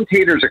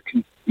commentators are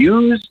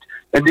confused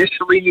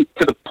initially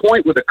to the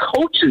point where the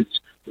coaches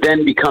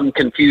then become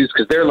confused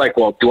because they're like,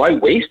 well, do I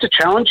waste a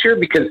challenge here?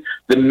 Because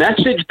the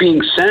message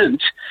being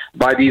sent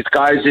by these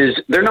guys is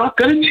they're not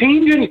going to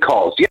change any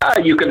calls. Yeah,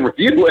 you can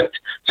review it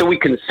so we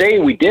can say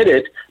we did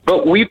it,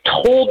 but we've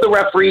told the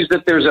referees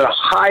that there's a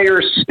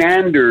higher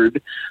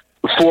standard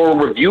for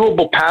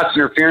reviewable pass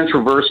interference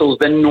reversals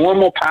than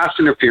normal pass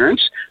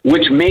interference,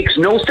 which makes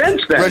no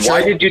sense then. Richard,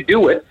 why did you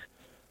do it?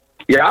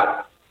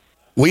 Yeah.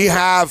 We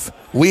have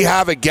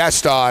a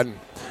guest on,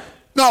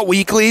 not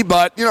weekly,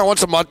 but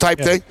once a month type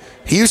thing.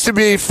 He used to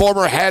be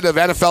former head of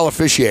NFL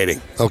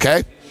officiating.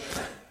 Okay,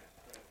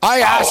 I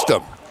asked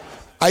him.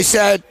 I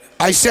said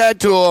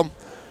to him,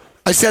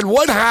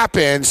 what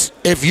happens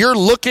if you're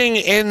looking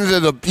under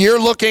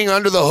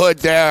the hood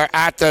there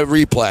at the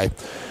replay,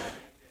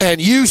 and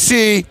you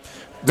see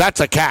that's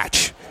a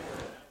catch,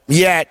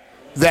 yet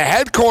the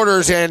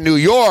headquarters in New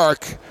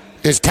York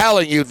is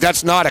telling you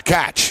that's not a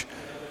catch?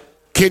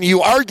 Can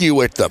you argue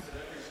with them?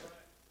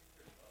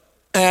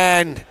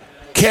 And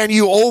can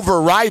you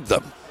override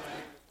them?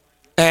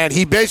 And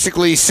he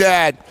basically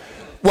said,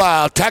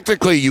 well,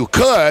 technically you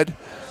could,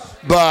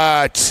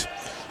 but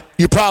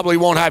you probably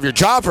won't have your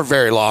job for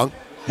very long.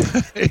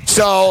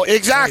 So,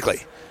 exactly.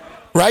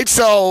 Right?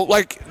 So,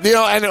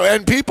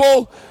 and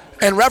people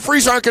and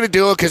referees aren't going to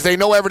do it because they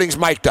know everything's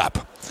mic'd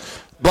up.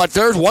 But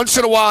there's once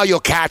in a while you'll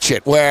catch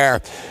it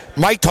where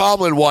Mike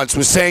Tomlin once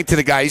was saying to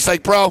the guy, he's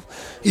like, bro,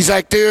 he's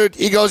like, dude,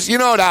 he goes,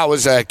 that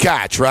was a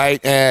catch,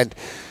 right? And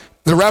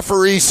the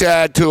referee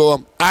said to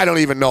him, I don't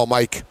even know,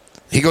 Mike.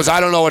 He goes, I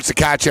don't know what's a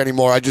catch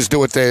anymore. I just do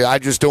what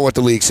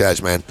the league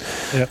says, man.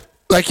 Yeah.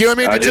 Like, you know what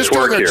I mean? They're just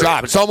doing their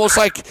job. It's almost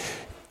like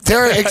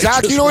they're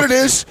exactly, you know what it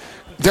is?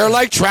 They're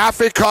like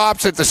traffic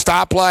cops at the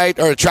stoplight,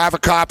 or a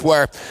traffic cop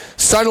where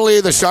suddenly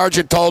the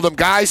sergeant told them,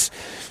 guys,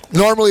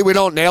 normally we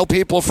don't nail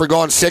people for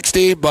going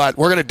 60, but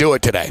we're going to do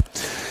it today.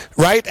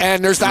 Right?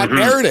 And there's that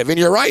narrative, and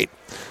you're right.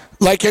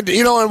 Like, and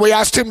we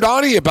asked Tim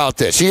Donnie about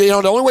this. The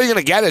only way you're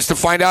going to get it is to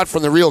find out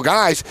from the real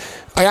guys.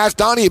 I asked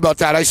Donnie about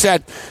that. I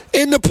said,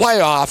 in the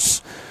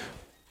playoffs,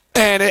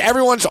 and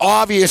everyone's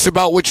obvious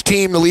about which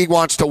team the league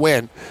wants to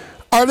win,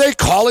 are they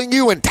calling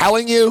you and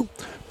telling you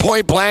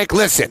point blank,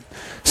 listen,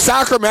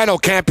 Sacramento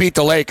can't beat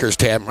the Lakers,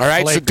 Tim, all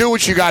right? So do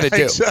what you got to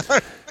do.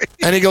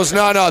 And he goes,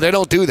 no, they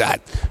don't do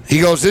that. He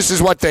goes, this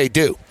is what they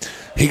do.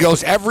 He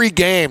goes, every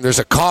game there's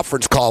a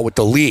conference call with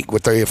the league,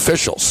 with the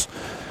officials,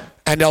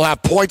 and they'll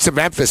have points of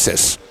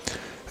emphasis.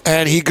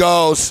 And he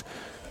goes,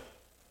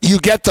 you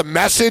get the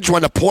message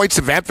when the points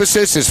of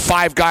emphasis is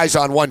 5 guys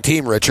on one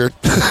team, Richard.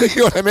 You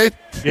know what I mean?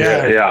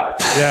 Yeah.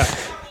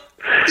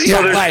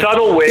 So there's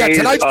subtle ways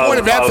tonight's point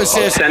of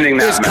emphasis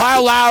is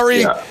Kyle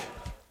Lowry.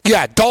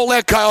 Yeah, don't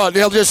let Kyle.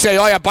 They'll just say,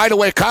 oh, yeah, by the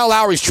way, Kyle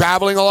Lowry's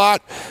traveling a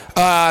lot.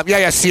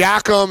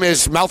 Siakam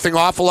is mouthing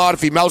off a lot.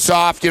 If he mouths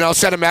off,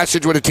 send a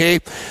message with a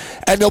team.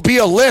 And there'll be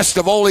a list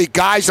of only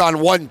guys on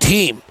one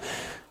team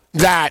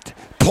that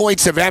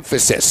points of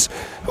emphasis,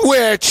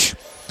 which,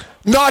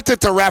 not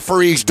that the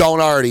referees don't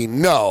already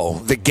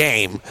know the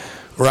game,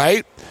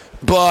 right?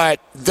 But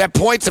that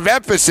points of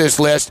emphasis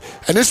list,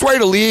 and this way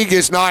the league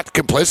is not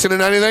complicit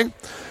in anything.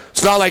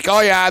 It's not like,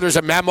 oh, yeah, there's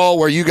a memo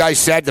where you guys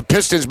said the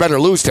Pistons better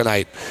lose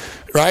tonight,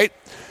 right?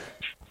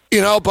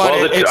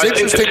 But it's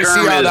interesting to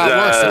see how that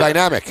works, the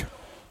dynamic.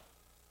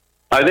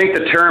 I think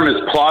the term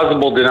is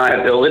plausible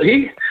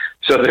deniability.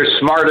 So they're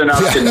smart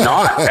enough to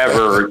not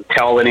ever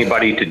tell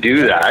anybody to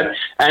do that.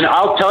 And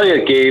I'll tell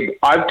you, Gabe,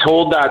 I've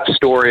told that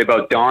story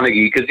about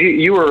Donaghy because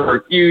you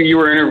were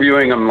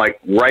interviewing him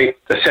right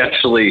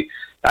essentially.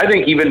 I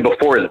think even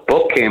before his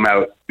book came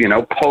out,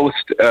 post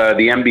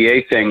the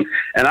NBA thing.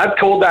 And I've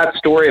told that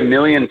story a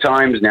million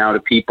times now to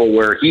people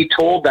where he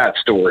told that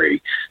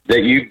story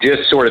that you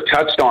just sort of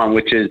touched on,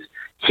 which is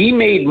he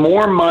made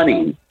more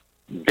money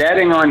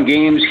betting on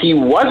games he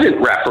wasn't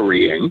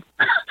refereeing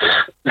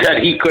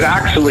that he could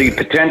actually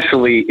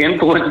potentially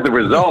influence the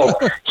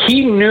result.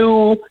 He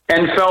knew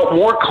and felt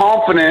more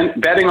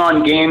confident betting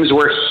on games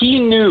where he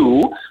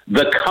knew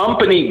the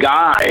company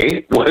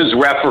guy was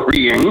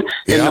refereeing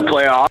in the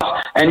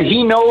playoffs, and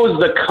he knows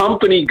the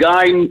company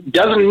guy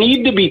doesn't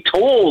need to be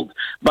told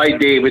by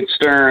David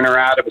Stern or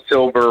Adam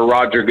Silver or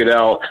Roger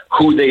Goodell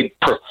who they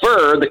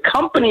prefer. The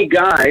company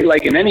guy,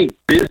 like in any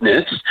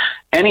business,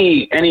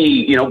 any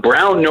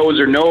brown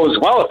noser knows,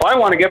 well, if I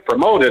want to get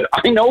promoted,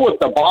 I know what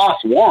the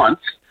boss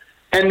wants.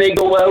 And they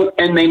go out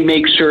and they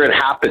make sure it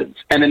happens.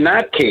 And in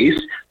that case,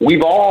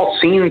 we've all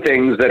seen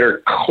things that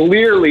are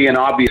clearly and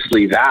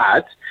obviously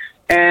that.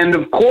 And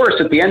of course,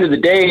 at the end of the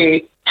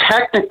day,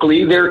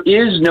 technically there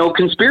is no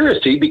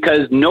conspiracy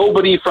because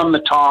nobody from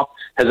the top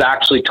has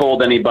actually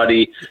told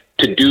anybody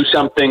to do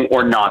something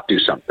or not do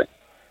something.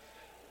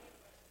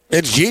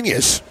 It's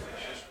genius.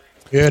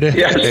 It is.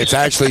 Yes. It's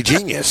actually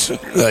genius.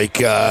 Like,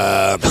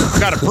 got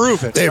to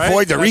prove it. They right?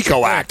 avoid the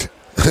RICO Act.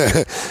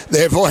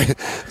 They avoid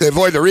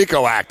the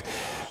RICO Act.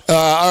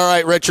 All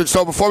right, Richard.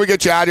 So before we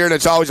get you out here, and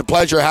it's always a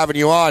pleasure having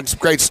you on. It's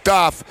great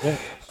stuff.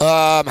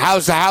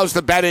 How's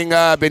the betting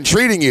been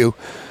treating you?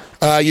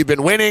 You've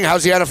been winning.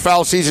 How's the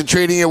NFL season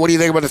treating you? What do you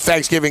think about the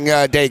Thanksgiving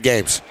Day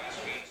games?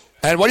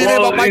 And what do you think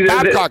about Mike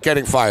Babcock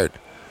getting fired?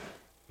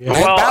 Yeah.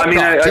 Well, I mean,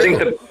 I think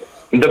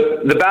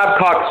the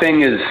Babcock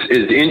thing is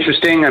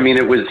interesting. I mean,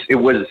 it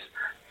was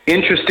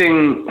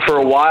interesting for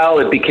a while.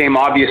 It became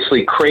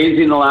obviously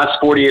crazy in the last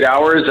 48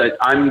 hours.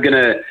 I'm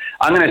gonna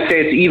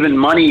say it's even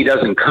money he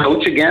doesn't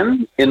coach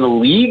again in the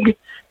league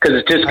because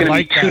it's just going to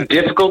be too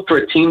difficult for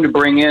a team to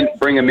bring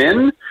him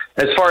in.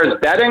 As far as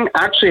betting,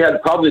 actually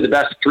had probably the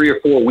best 3 or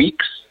 4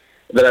 weeks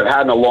that I've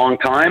had in a long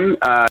time.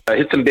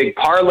 Hit some big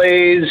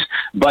parlays,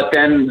 but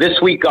then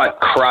this week got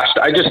crushed.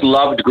 I just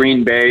loved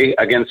Green Bay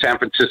against San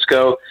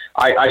Francisco.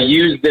 I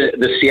used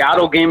the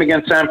Seattle game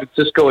against San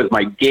Francisco as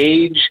my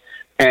gauge.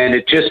 And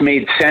it just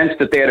made sense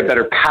that they had a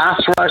better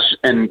pass rush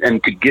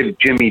and could give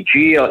Jimmy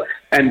G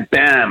and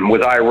bam,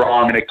 was I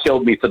wrong, and it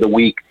killed me for the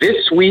week.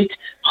 This week,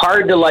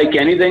 hard to like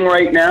anything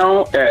right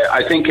now.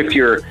 I think if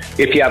you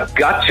have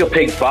guts, you'll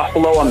take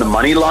Buffalo on the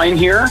money line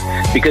here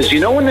because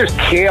when there's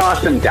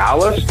chaos in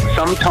Dallas,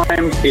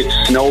 sometimes it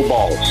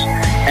snowballs.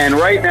 And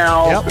right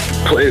now,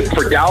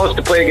 for Dallas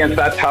to play against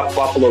that tough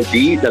Buffalo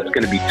D, that's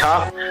going to be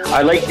tough.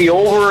 I like the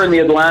over in the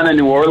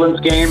Atlanta-New Orleans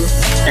game,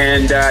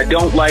 and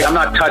I'm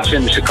not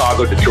touching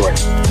Chicago-Detroit.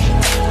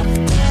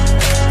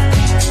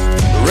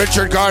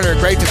 Richard Garner,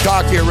 great to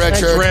talk to you,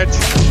 Richard. Thanks, Rich.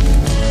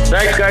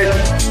 Thanks, guys.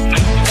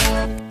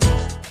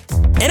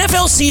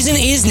 NFL season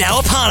is now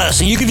upon us,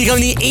 and you can become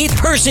the 8th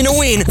person to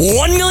win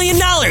 $1 million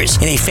in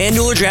a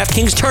FanDuel or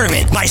DraftKings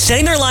tournament by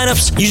setting their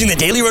lineups using the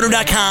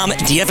DailyRoto.com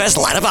DFS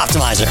lineup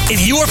optimizer.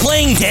 If you are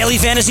playing daily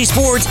fantasy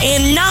sports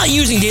and not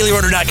using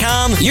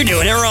DailyRoto.com, you're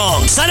doing it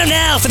wrong. Sign up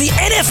now for the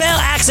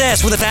NFL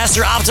access with a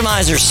faster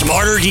optimizer,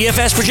 smarter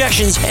DFS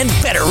projections, and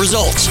better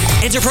results.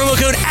 Enter promo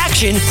code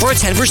ACTION for a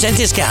 10%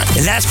 discount.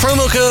 That's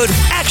promo code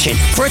ACTION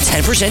for a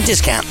 10%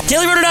 discount.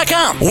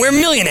 DailyRoto.com, where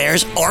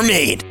millionaires are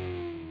made.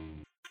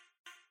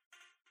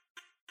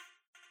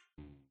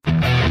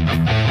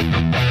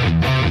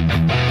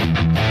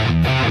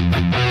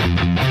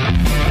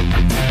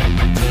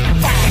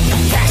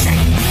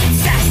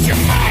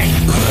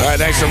 All right,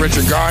 thanks to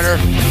Richard Garner,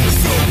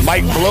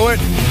 Mike Blewett,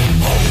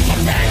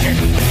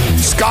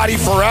 Scotty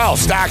Farrell,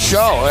 Stack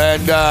Show,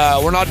 and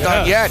we're not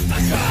done yet.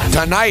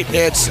 Tonight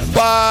it's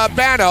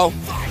Babano.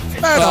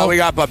 We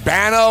got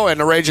Babano and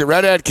the Raging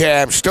Redhead,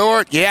 Cam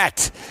Stewart.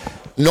 Yet,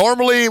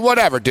 normally,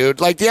 whatever,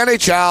 dude. Like the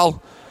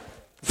NHL,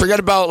 forget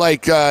about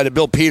like the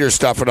Bill Peters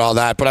stuff and all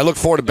that. But I look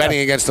forward to betting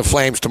against the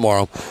Flames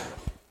tomorrow.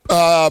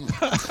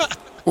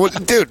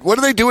 Dude, what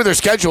do they do with their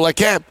schedule? Like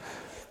Cam.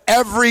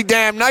 Every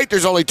damn night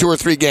there's only 2 or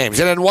 3 games.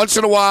 And then once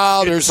in a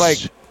while there's like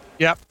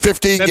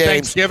 15 games.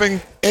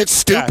 Thanksgiving. It's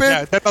stupid.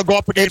 Then they'll go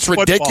up against it's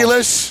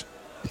ridiculous.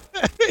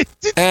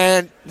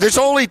 And there's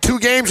only 2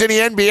 games in the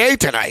NBA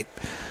tonight.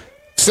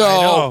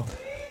 So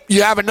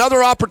you have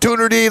another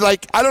opportunity.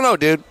 Like, I don't know,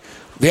 dude.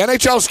 The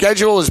NHL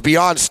schedule is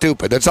beyond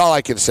stupid. That's all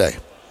I can say.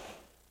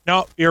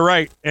 No, you're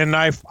right. And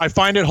I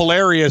find it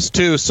hilarious,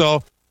 too.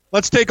 So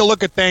let's take a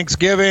look at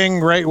Thanksgiving,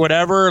 right?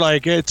 Whatever.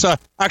 Like it's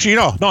actually,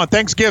 no, on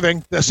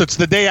Thanksgiving. So it's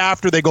the day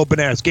after they go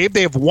bananas. Gabe,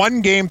 they have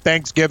 1 game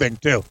Thanksgiving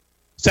too,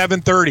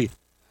 7:30.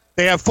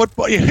 They have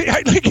football.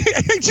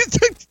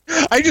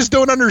 I just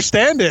don't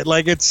understand it.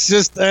 Like it's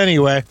just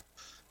anyway.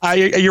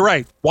 You're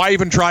right. Why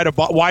even try to?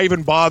 Why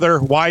even bother?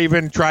 Why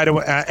even try to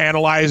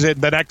analyze it?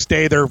 The next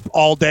day they're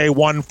all day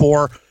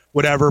 1-4,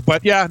 whatever.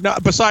 But yeah, no,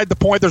 beside the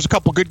point. There's a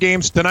couple good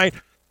games tonight.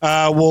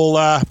 I know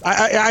what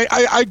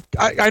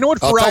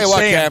Pharrell's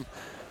saying. Cam.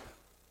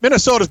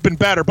 Minnesota's been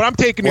better, but I'm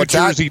taking New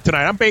Jersey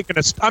tonight.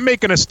 I'm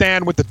making a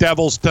stand with the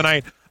Devils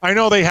tonight. I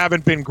know they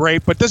haven't been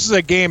great, but this is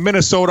a game.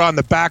 Minnesota on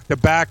the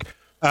back-to-back,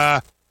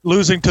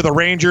 losing to the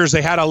Rangers.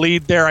 They had a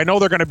lead there. I know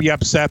they're going to be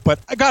upset, but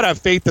I got to have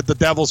faith that the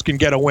Devils can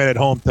get a win at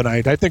home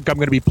tonight. I think I'm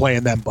going to be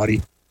playing them,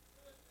 buddy.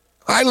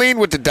 I lean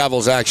with the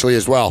Devils, actually,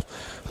 as well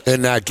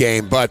in that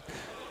game. But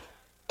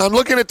I'm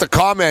looking at the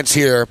comments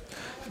here.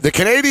 The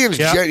Canadians,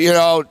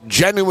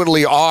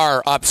 genuinely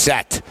are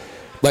upset.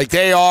 Like,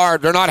 they're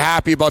not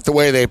happy about the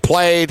way they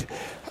played.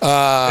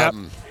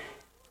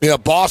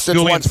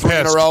 Boston's won 3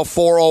 in a row,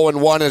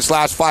 4-0-1 in its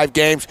last 5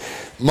 games.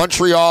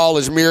 Montreal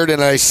is mirrored in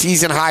a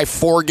season-high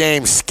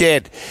 4-game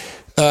skid.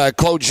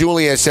 Claude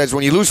Julien says,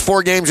 when you lose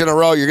 4 games in a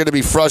row, you're going to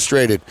be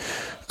frustrated.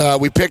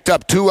 We picked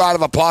up 2 out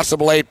of a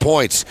possible 8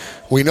 points.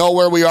 We know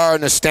where we are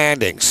in the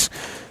standings.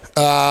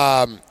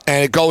 And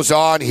it goes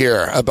on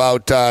here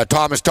about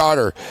Thomas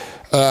Tartar,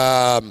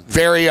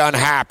 very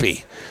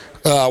unhappy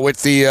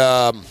with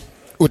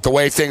the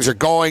way things are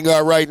going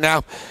right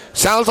now.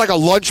 Sounds like a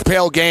lunch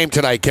pail game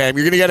tonight, Cam.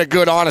 You're going to get a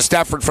good, honest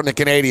effort from the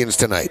Canadians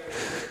tonight.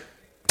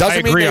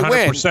 Doesn't mean they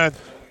 100%. Win,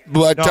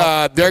 but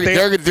no,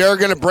 they're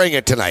going to bring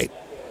it tonight.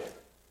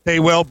 They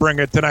will bring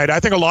it tonight. I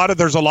think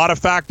there's a lot of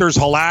factors.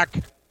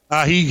 Halak,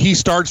 he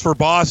starts for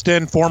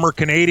Boston, former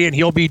Canadian.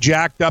 He'll be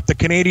jacked up. The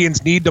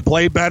Canadians need to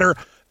play better.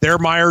 They're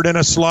mired in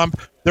a slump.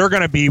 They're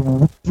going to be,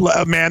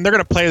 they're going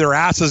to play their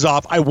asses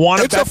off. I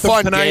want to bet them tonight.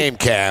 It's a fun game,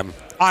 Cam.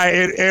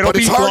 It'll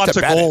be lots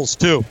of goals,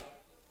 too.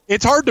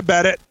 It's hard to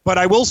bet it, but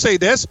I will say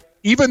this.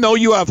 Even though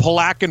you have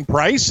Halak and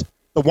Price,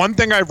 the one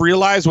thing I've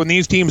realized when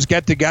these teams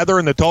get together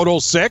in the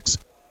total 6,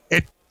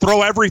 it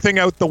throw everything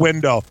out the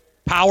window.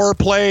 Power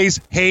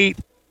plays, hate,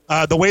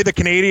 the way the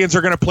Canadians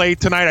are going to play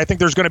tonight. I think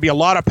there's going to be a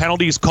lot of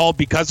penalties called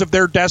because of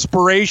their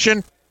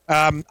desperation.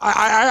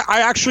 I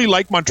actually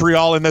like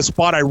Montreal in this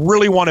spot. I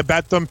really want to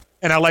bet them,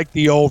 and I like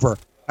the over.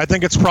 I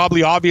think it's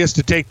probably obvious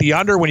to take the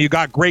under when you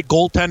got great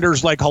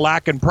goaltenders like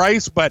Halak and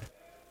Price, but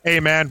hey,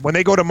 man, when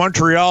they go to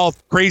Montreal,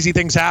 crazy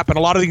things happen.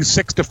 A lot of these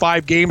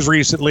 6-5 games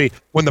recently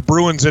when the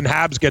Bruins and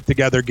Habs get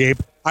together, Gabe.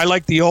 I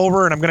like the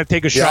over, and I'm going to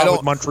take a shot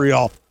with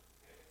Montreal.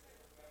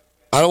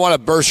 I don't want to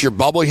burst your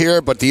bubble here,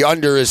 but the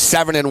under is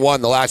 7-1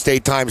 the last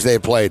 8 times they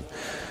played.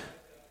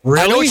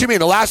 Really? I know what you mean.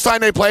 The last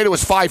time they played, it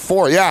was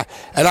 5-4. Yeah,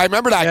 and I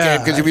remember that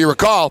game because if you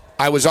recall,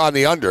 I was on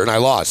the under and I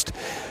lost.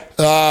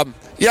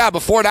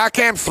 Before that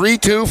game,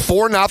 3-2,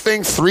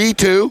 4-0,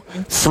 3-2,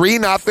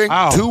 3-0,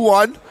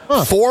 2-1,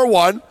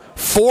 4-1,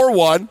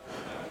 4-1,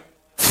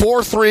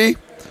 4-3,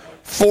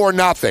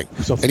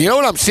 4-0. And you know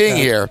what I'm seeing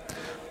here?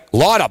 A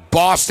lot of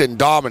Boston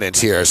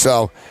dominance here.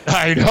 So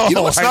I know. You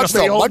know what's nuts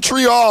though?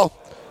 Montreal.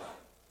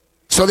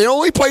 So they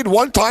only played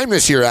 1 time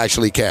this year,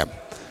 actually, Cam.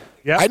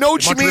 Yeah, I know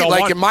what you mean.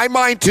 Like in my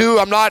mind too,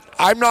 I'm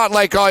not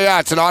like, oh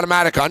yeah, it's an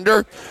automatic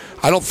under.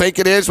 I don't think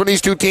it is when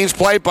these 2 teams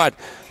play, but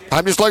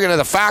I'm just looking at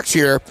the facts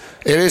here.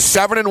 It is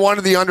 7-1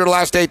 to the under the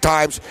last 8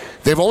 times.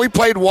 They've only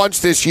played once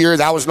this year.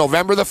 That was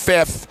November the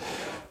 5th.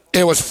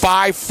 It was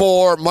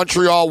 5-4.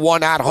 Montreal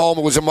won at home.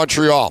 It was in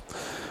Montreal.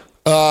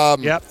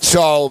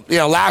 So,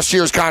 last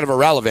year's kind of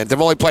irrelevant.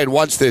 They've only played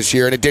once this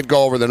year, and it did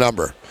go over the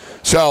number.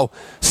 So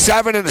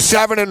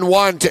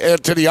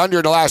 7-1 to the under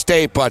in the last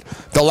 8, but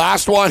the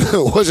last one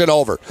wasn't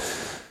over.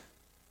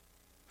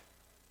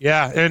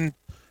 Yeah, and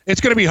it's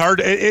going to be hard.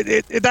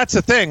 That's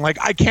the thing. Like,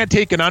 I can't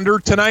take an under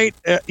tonight,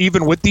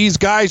 even with these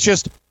guys.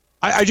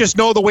 I just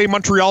know the way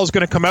Montreal is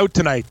going to come out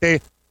tonight.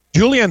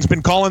 Julian's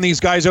been calling these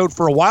guys out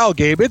for a while,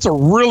 Gabe. It's a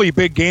really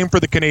big game for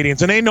the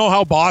Canadians, and they know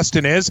how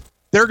Boston is.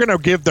 They're going to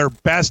give their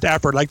best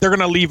effort. Like, they're going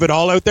to leave it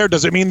all out there.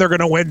 Does it mean they're going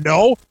to win?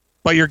 No,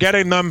 but you're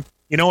getting them,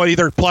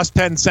 either plus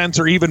 10 cents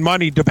or even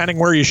money, depending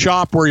where you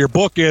shop, where your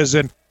book is,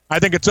 and I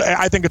think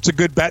it's a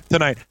good bet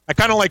tonight. I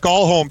kind of like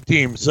all home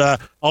teams. I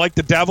like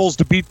the Devils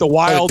to beat the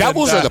Wild. The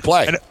Devils are the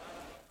play.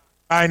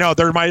 I know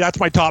that's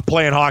my top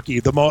play in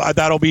hockey.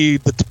 That'll be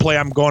the play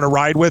I'm going to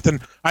ride with,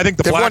 and I think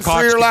the Blackhawks won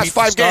 3 of their last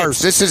 5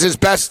 games. This is his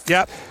best.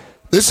 Yep.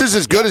 This is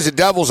as good as the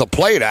Devils have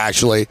played,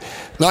 actually.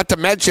 Not to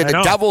mention,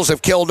 the Devils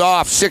have killed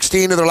off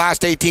 16 of their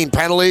last 18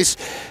 penalties.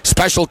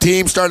 Special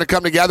teams starting to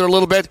come together a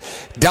little bit.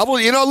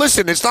 Devils,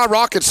 listen, it's not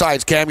rocket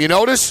science, Cam. You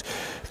notice?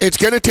 It's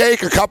going to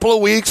take a couple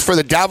of weeks for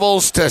the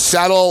Devils to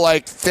settle,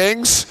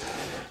 things.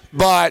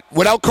 But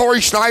without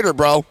Corey Schneider,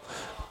 bro,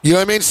 you know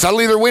what I mean?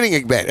 Suddenly they're winning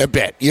a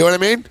bit. You know what I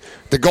mean?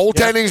 The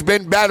goaltending's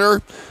been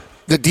better.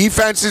 The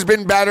defense has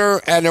been better,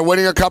 and they're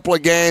winning a couple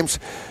of games.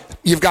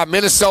 You've got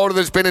Minnesota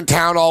that's been in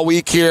town all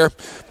week here.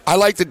 I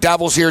like the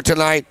Devils here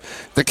tonight.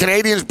 The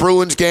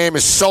Canadiens-Bruins game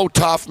is so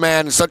tough,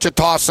 man. It's such a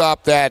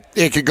toss-up that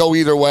it could go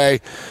either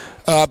way.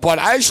 But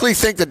I actually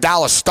think the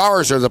Dallas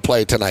Stars are the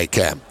play tonight,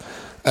 Cam,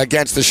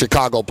 against the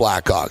Chicago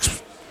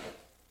Blackhawks.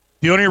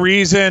 The only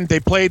reason they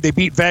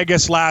beat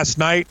Vegas last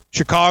night.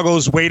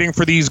 Chicago's waiting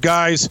for these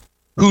guys.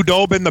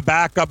 Hudobin, the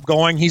backup,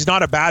 going. He's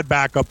not a bad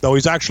backup, though.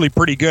 He's actually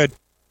pretty good.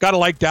 Got to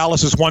like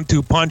Dallas's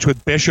 1-2 punch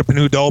with Bishop and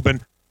Hudobin.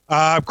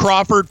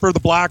 Crawford for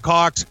the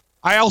Blackhawks.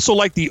 I also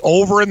like the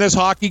over in this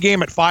hockey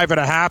game at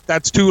 5.5.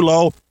 That's too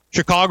low.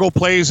 Chicago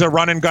plays a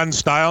run-and-gun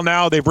style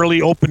now. They've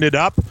really opened it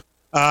up.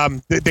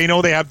 They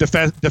know they have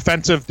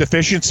defensive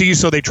deficiencies,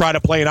 so they try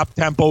to play an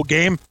up-tempo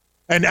game.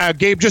 And,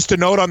 Gabe, just a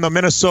note on the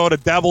Minnesota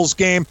Devils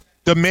game,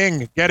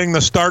 Domingue getting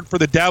the start for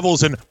the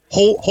Devils and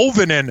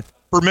Hovinen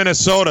for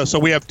Minnesota. So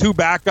we have 2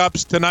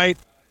 backups tonight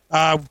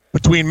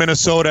between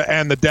Minnesota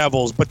and the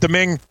Devils. But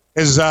Domingue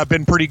has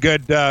been pretty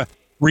good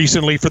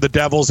recently for the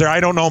Devils there. I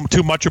don't know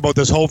too much about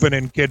this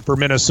Hovinen kid for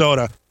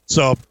Minnesota,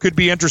 so could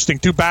be interesting.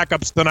 2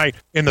 backups tonight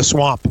in the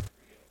Swamp.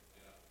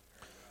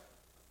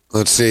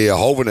 Let's see,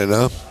 Hovinen,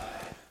 huh?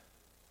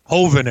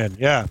 Hovinen,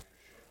 yeah.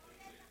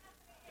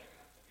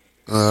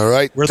 All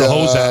right. Where the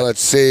hose at?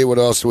 Let's see, what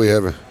else do we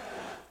have?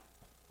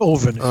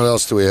 Hovinen. What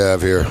else do we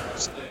have here?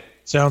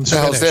 Sounds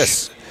How's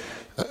this?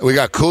 We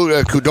got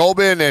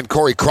Kudobin and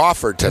Corey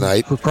Crawford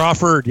tonight.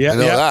 Crawford, yeah,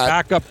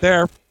 back up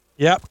there.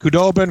 Yep,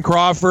 Kudobin,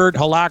 Crawford,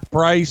 Halak,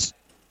 Price,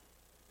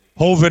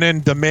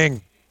 Hovinen,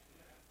 Domingue.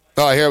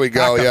 Oh, here we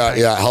go. Backup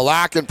Yeah.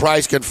 Halak and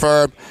Price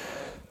confirmed.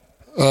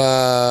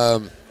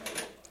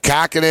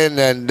 Kakinen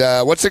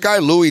and what's the guy?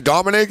 Louis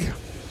Dominic?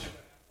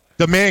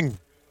 Domingue.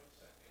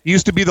 He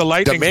used to be the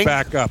Lightning's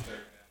backup.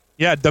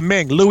 Yeah,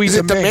 Domingue. Louis Is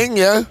it Domingue.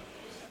 Domingue,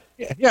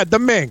 yeah? Yeah,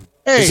 Domingue.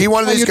 Hey, is he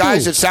one of these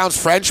guys that sounds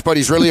French, but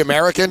he's really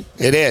American?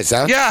 It is,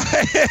 huh? Yeah,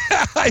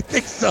 I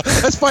think so.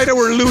 Let's find out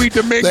where Louis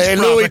Domingue is from.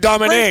 Louis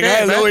Dominique.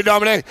 Hey, Louis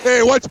Dominique.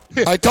 Hey, what's...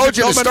 I told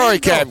you the story,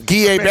 Cam.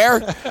 Guy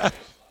Hebert.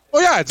 Oh,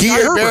 yeah, it's Guy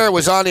Hebert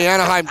was on the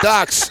Anaheim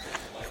Ducks.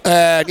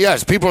 And,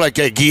 yes, people like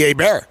Guy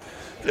Hebert.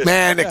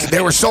 Man,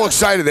 they were so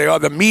excited.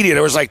 The media,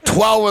 there was like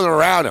 12 of them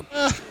around him.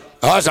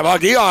 Oh, c'est pas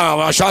Guillaume,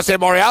 Chancé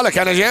Montréal, le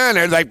Canadien.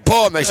 They're like,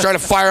 boom, they started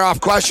to fire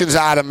off questions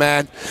at him,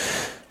 man.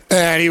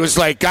 And he was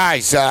like,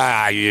 guys,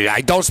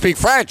 I don't speak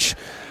French.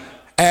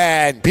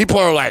 And people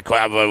are like,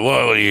 well, Guy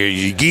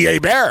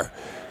Hebert.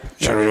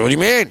 What do you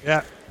mean?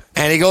 Yeah.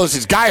 And he goes,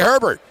 it's Guy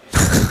Herbert.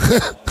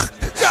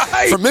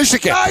 From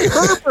Michigan. Guy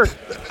Herbert.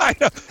 I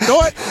know. You know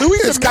what? Louis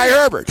It's Domingue, Guy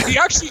Herbert. He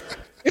actually...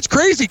 It's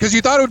crazy because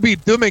you thought it would be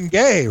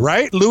Domingue,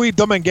 right? Louis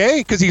Domingue,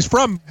 because he's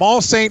from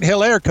Mont Saint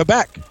Hilaire,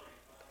 Quebec.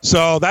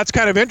 So that's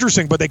kind of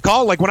interesting. But they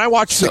call, like when I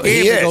watch the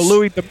game, they go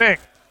Louis Domingue.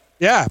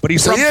 Yeah, but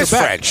he's from he Quebec. is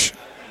French.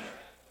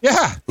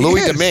 Yeah,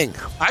 Louis Domingue.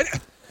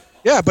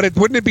 Yeah, but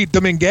wouldn't it be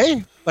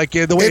Domingue? Like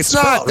the way it's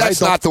not. spelled,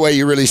 That's right? not the way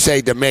you really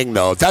say Domingue,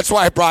 though. That's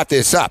why I brought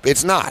this up.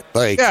 It's not.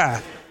 Like, yeah.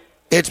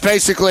 It's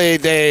basically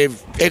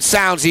it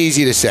sounds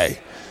easy to say.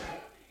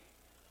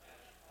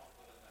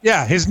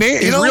 Yeah, his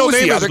name. His who real was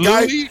name the is other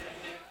guy? Louis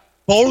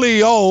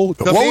Bolio.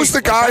 What was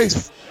the guy?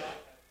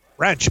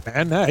 French,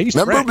 man. Yeah, he's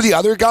Remember French. the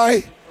other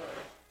guy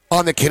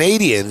on the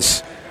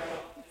Canadians?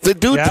 The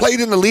dude played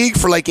in the league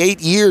for like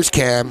 8 years,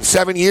 Cam,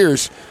 7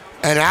 years.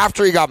 And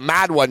after he got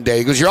mad one day,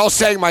 he goes, you're all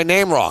saying my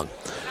name wrong.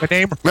 My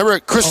name? Remember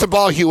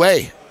Cristobal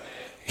Huet?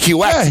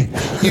 Yeah,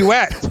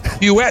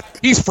 Huet.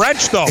 He's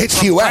French, though. It's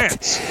from Huet.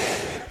 France.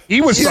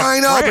 He was from I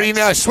know, France.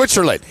 but he's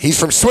Switzerland. He's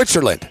from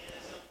Switzerland.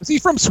 Is he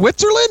from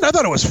Switzerland? I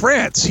thought it was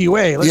France.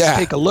 Huet. Let's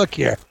take a look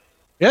here.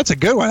 Yeah, that's a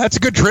good one. That's a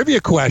good trivia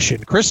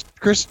question. Chris.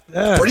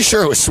 Pretty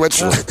sure it was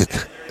Switzerland.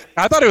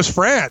 I thought it was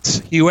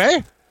France.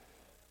 Huet?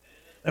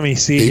 Let me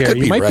see here.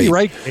 You might be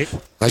right.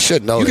 I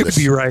should know this. You could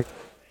be right.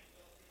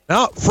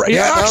 No,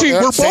 actually,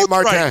 we're both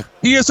right.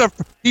 He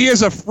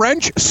is a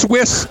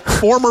French-Swiss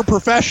former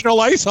professional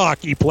ice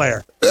hockey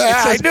player.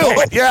 Yeah, I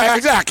knew it. Yeah,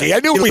 exactly.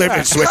 I knew he lived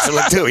in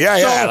Switzerland too.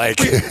 Yeah.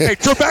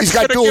 He's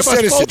got dual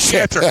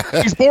citizenship.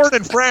 He's born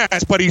in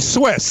France, but he's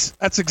Swiss.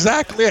 That's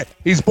exactly it.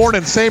 He's born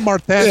in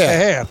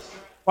Saint-Martin-de-Hères.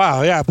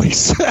 Wow, yeah, but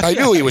he's... I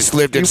knew he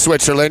lived in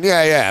Switzerland.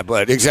 Yeah,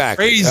 but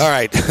exactly. Crazy. All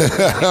right.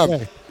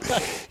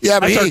 Yeah,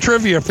 but that's our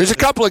trivia. There's a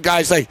couple of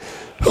guys like,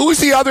 who was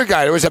the other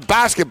guy? There was a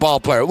basketball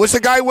player. Was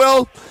the guy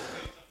Will?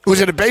 Was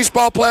it a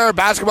baseball player, a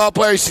basketball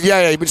player? He said,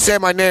 yeah, you've been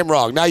saying my name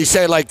wrong. Now you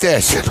say it like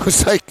this. It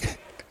was like...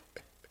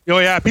 Oh,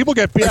 yeah, people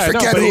get... Yeah, I know,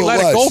 but he let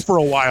it go for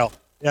a while.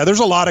 Yeah, there's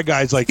a lot of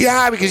guys like that.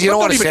 Yeah, because you don't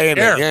want to say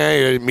anything. Yeah,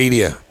 you're in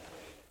media.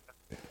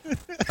 All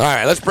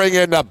right, let's bring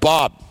in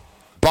Bob.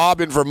 Bob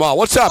in Vermont.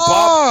 What's up,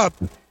 Bob?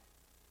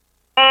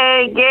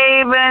 Hey,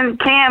 Gabe and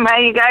Cam, how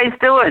you guys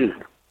doing?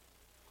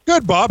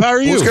 Good, Bob. How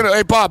are you?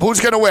 Hey, Bob, who's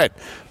going to win?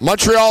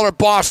 Montreal or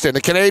Boston?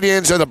 The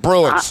Canadians or the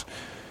Bruins?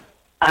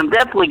 I'm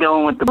definitely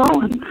going with the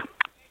Bruins.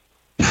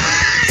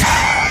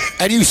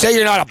 And you say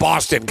you're not a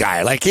Boston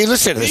guy. Like, hey,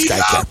 listen to this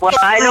guy. Well,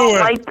 I don't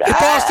like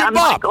Boston I'm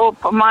Bob.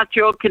 like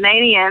Montreal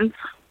Canadiens.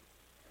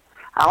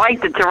 I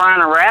like the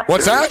Toronto Raptors.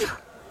 What's that?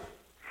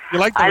 You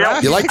like the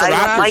Raptors? You like the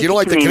Raptors. You don't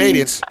like the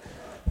Canadians.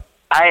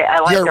 I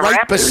like You're the right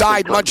Raptors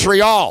beside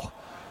Montreal.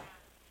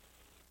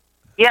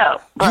 Yeah.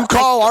 You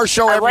call our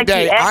show every like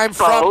day. I'm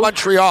from Expos.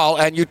 Montreal,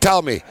 and you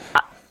tell me.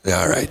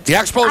 All right. The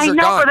Expos I are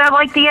know, gone. but I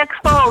like the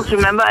Expos.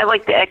 Remember, I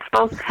like the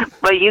Expos.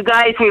 But you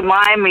guys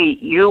remind me,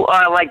 you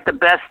are like the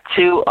best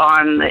two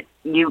on the...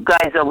 You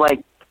guys are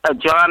like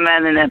John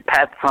Madden and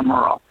Pat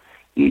Summerall.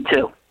 You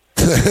two.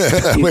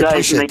 You we guys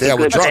appreciate make that. a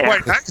good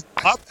pair.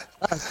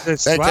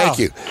 Thank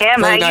you.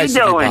 Cam, Very how nice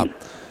you of doing? Bob.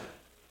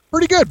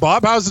 Pretty good,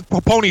 Bob. How's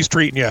the ponies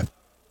treating you?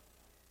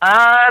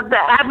 I've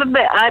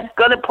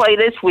got to play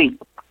this week.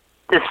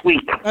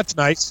 That's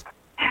nice.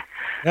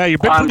 Yeah, you've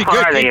been on pretty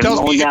Friday. good. I'm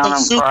going down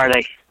on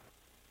Friday.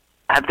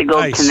 I have to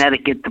go to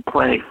Connecticut to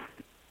play.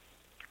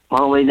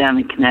 All the way down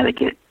in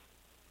Connecticut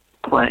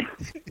to play.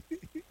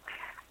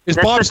 Is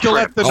That's Bob a still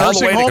trip. at the All the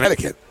nursing way to home?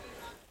 Connecticut.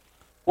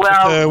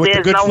 Well, with the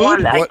there's good no food?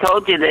 one. I What?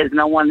 told you there's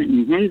no one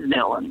in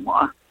Hinsdale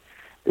anymore.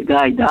 The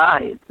guy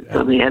died,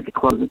 so they had to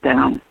close it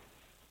down.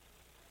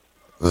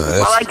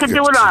 Well, I could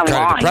do it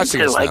online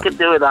too. I could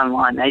do it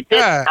online. I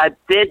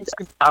did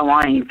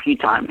online a few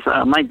times, so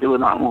I might do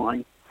it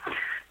online.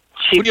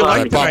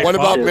 What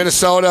about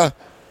Minnesota?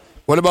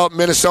 What about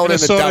Minnesota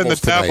and the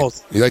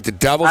Devils? You like the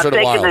Devils or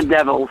the Wild? I'm taking the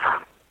Devils.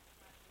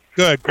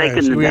 Good.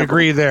 So we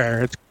agree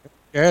there.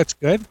 It's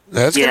good.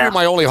 That's going to be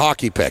my only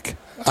hockey pick.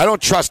 I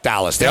don't trust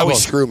Dallas. They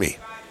always screw me.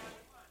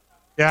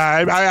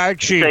 Yeah, I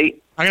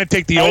actually, I'm going to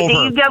take the over.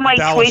 Did you get my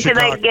tweet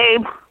today,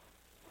 Gabe?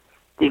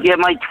 Did you get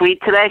my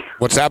tweet today?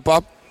 What's that,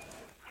 Bob?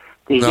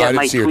 Did you get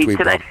my tweet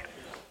today? Bob.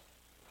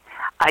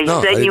 I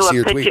sent you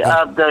a picture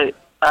of the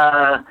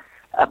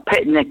a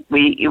picnic.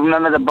 You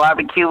remember the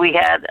barbecue we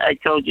had? I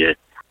told you.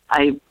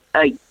 I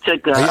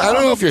took a... I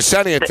don't know if you're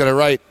sending it to the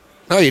right...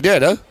 No, you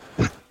did, huh?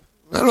 I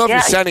don't know if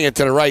you're sending it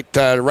to the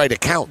right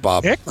account,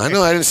 Bob. I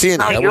know I didn't see it.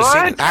 I would have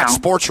seen it at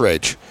Sports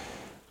Rage.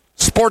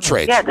 Sports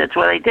Rage. Yeah, that's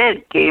what I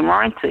did. Game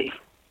Morency.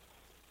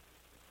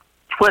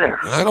 Twitter.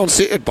 I don't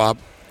see it, Bob.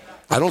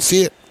 I don't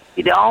see it.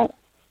 You don't?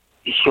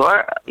 You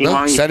sure? You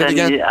want me to send it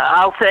again.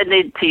 I'll send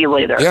it to you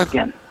later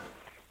again.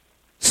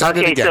 Send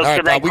it again. So all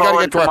right, Bob, we got to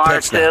get to our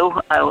picks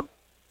now.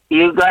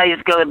 You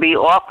guys going to be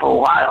off for a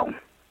while.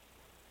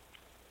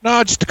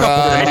 No, just a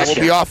couple days.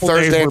 We'll be off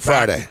Thursday and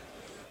Friday.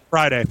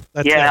 Friday.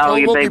 That's it.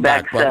 We'll be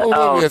back.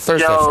 We'll be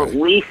Thursday, Joe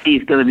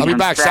Lisi's going to be on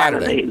back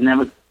Saturday.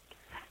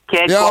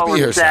 Can't I'll call be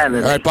here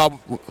Saturday. All right, Bob.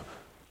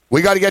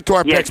 We got to get to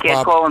our picks,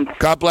 Bob.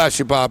 God bless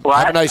you, Bob. What?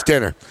 Have a nice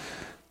dinner.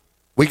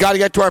 We got to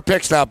get to our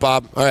picks now,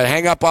 Bob. All right,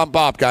 hang up on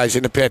Bob, guys,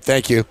 in the pit.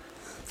 Thank you.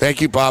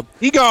 Thank you, Bob.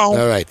 You go.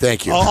 All right,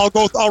 thank you. I'll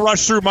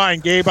rush through mine,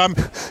 Gabe. I'm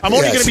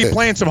only going to be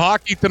playing some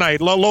hockey tonight.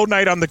 Low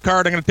night on the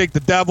card. I'm going to take the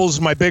Devils.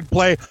 My big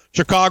play.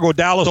 Chicago,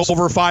 Dallas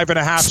over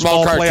 5.5.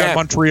 Small play on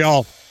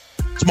Montreal.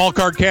 Small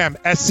card Cam.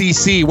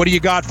 SCC. What do you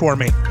got for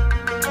me?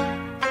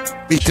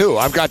 Me too.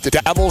 I've got the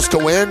Devils to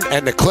win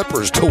and the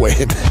Clippers to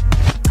win.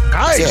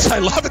 Nice. I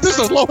love it. This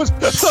is the lowest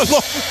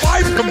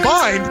 5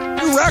 combined.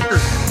 New record.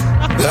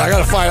 I got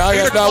to find.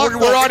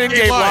 We're on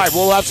in-game live.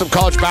 We'll have some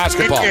college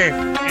basketball.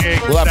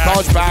 We'll have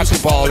college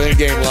basketball and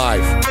in-game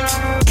live.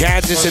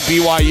 Kansas and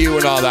BYU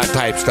and all that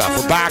type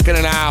stuff. We're back in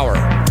an hour.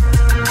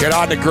 Get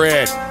on the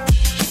grid.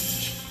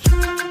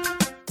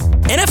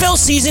 NFL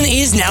season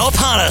is now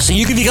upon us, and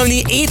you can become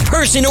the 8th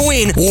person to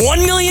win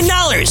 $1 million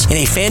in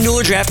a FanDuel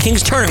or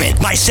DraftKings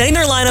tournament by setting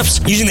their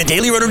lineups using the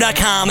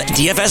DailyRoto.com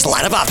DFS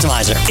lineup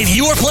optimizer. If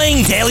you are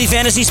playing daily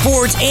fantasy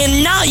sports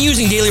and not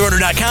using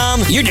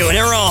DailyRoto.com, you're doing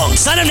it wrong.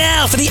 Sign up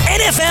now for the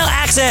NFL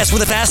access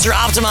with a faster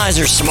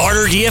optimizer,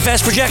 smarter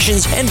DFS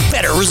projections, and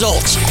better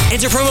results.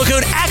 Enter promo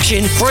code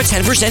ACTION for a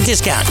 10%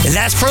 discount.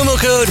 That's promo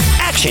code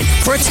ACTION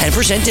for a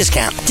 10%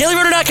 discount.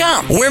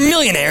 DailyRoto.com, where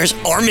millionaires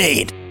are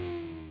made.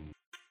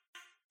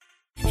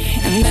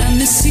 And I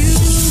miss you.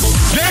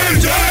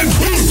 Game Time!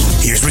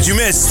 Here's what you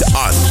missed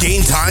on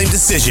Game Time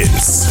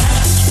Decisions.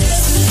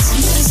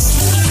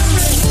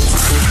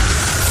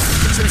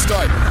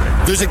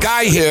 There's a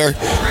guy here.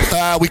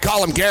 We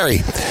call him Gary.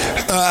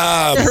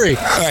 Gary.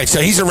 All right, so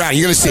he's around.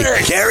 You're going to see.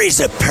 Gary's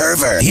a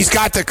pervert. He's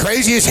got the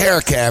craziest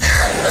hair cap,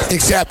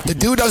 except the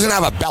dude doesn't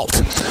have a belt.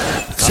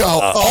 So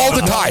all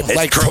the time.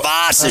 His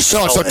crevasse is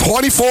so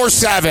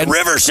 24/7.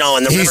 River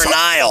showing, the River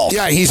Nile.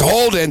 Yeah, he's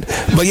holding.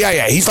 But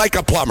yeah, he's like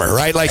a plumber,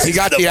 right? Like he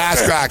got the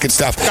ass crack and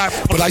stuff.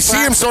 But I see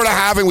him sort of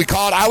having,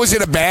 I was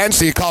in a band,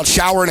 so you call it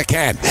shower in a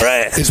can.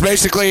 Right. It's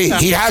basically,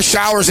 he has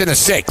showers in a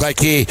sink. Like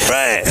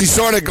he's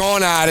sort of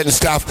going at it and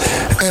stuff.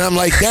 And I'm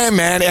like, damn,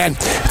 man. And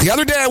the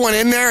other day I went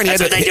in there and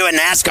that's what they do in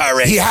NASCAR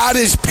race. He had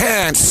his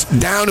pants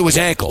down to his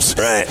ankles.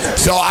 Right.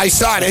 So I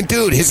saw it, and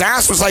dude, his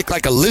ass was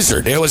like a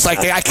lizard. It was like,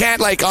 I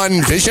can't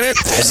unvision it.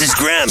 This is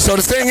grim. So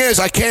the thing is,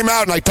 I came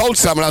out and I told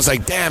someone, I was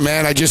like, damn,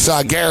 man, I just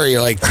saw Gary,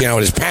 with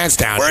his pants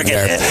down. Working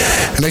there.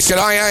 And they said,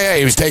 oh, yeah,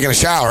 he was taking a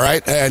shower,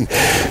 right? And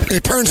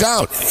it turns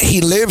out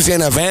he lives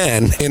in a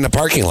van in the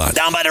parking lot.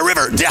 Down by the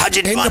river. How'd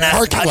you do on that?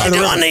 How'd you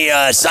do on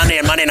the Sunday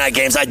and Monday night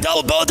games? I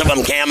doubled both of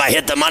them, Cam. I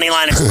hit the money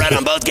line and spread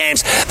on both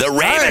games. The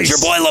Ravens, your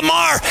boy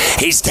Lamar,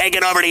 he's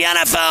taken over the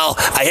NFL.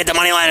 I hit the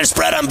money line and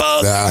spread on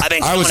both.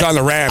 I was on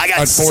the Rams,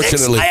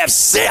 unfortunately.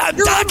 I've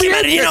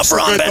documented, for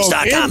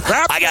onbets.com.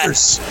 I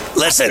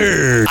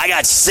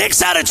got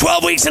 6 out of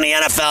 12 weeks in the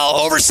NFL,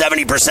 over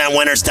 70%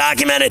 winners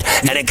documented.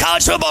 And in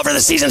college football for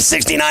the season,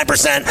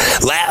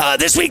 69%.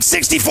 This week,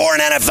 64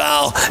 in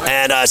NFL,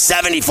 and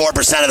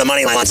 74% of the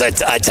money lines I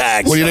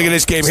tagged. What do you think of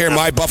this game here?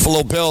 My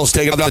Buffalo Bills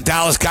taking on the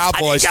Dallas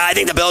Cowboys. I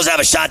think the Bills have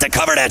a shot to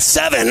cover that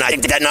 7. I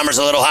think that number's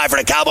a little high for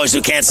the Cowboys,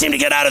 who can't seem to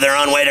get out of their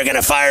own way. They're going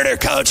to fire their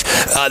coach.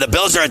 The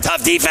Bills are a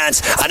tough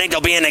defense. I think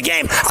they'll be in the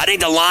game. I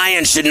think the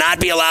Lions should not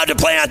be allowed to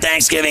play on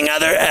Thanksgiving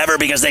ever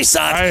because they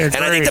suck. And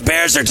I think the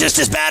Bears are just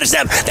as bad as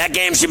them. That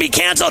game should be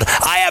canceled.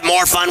 I have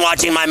more fun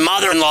watching my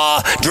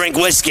mother-in-law drink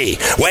whiskey.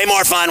 Way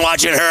more fun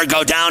watching her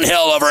go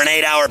downhill over an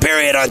 8-hour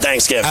period on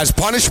Thanksgiving. As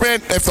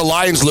punishment, if the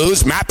Lions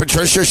lose, Matt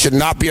Patricia should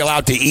not be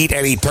allowed to eat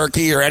any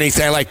turkey or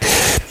anything like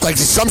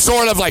some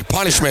sort of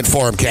punishment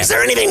for him, Ken. Is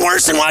there anything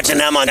worse than watching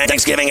watching them on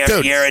Thanksgiving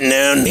every year at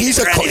noon. He's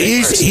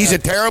a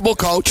terrible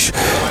coach.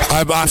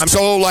 I'm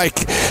so like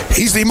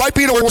he might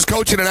be the worst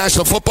coach in the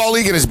National Football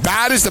League, and as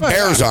bad as the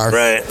Bears are,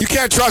 you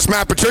can't trust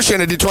Matt Patricia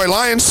and the Detroit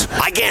Lions.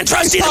 I can't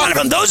trust either one of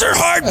them. Those are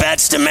hard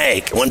bets to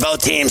make when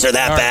both teams are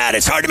that bad.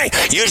 It's hard to make.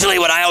 Usually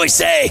what I always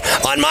say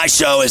on my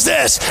show is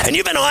this, and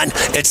you've been on,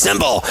 it's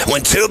simple.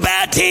 When two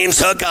bad teams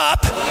hook up,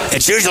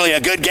 it's usually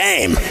a good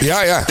game.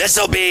 Yeah. This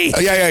will be,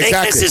 exactly.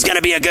 This is going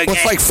to be a good game.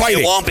 It's like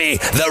fighting. It won't be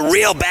the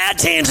real bad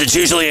teams. It's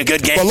usually a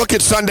good game. Well, look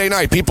at Sunday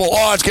night. People,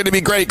 it's going to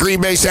be great.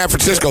 Green Bay, San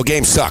Francisco.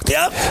 Game sucked.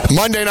 Yep.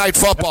 Monday night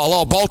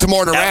football.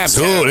 Baltimore to Rams.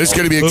 This is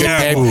going to be a good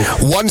game.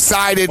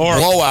 One-sided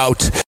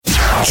blowout.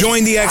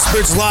 Join the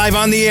experts live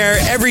on the air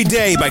every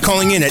day by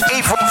calling in at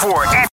 844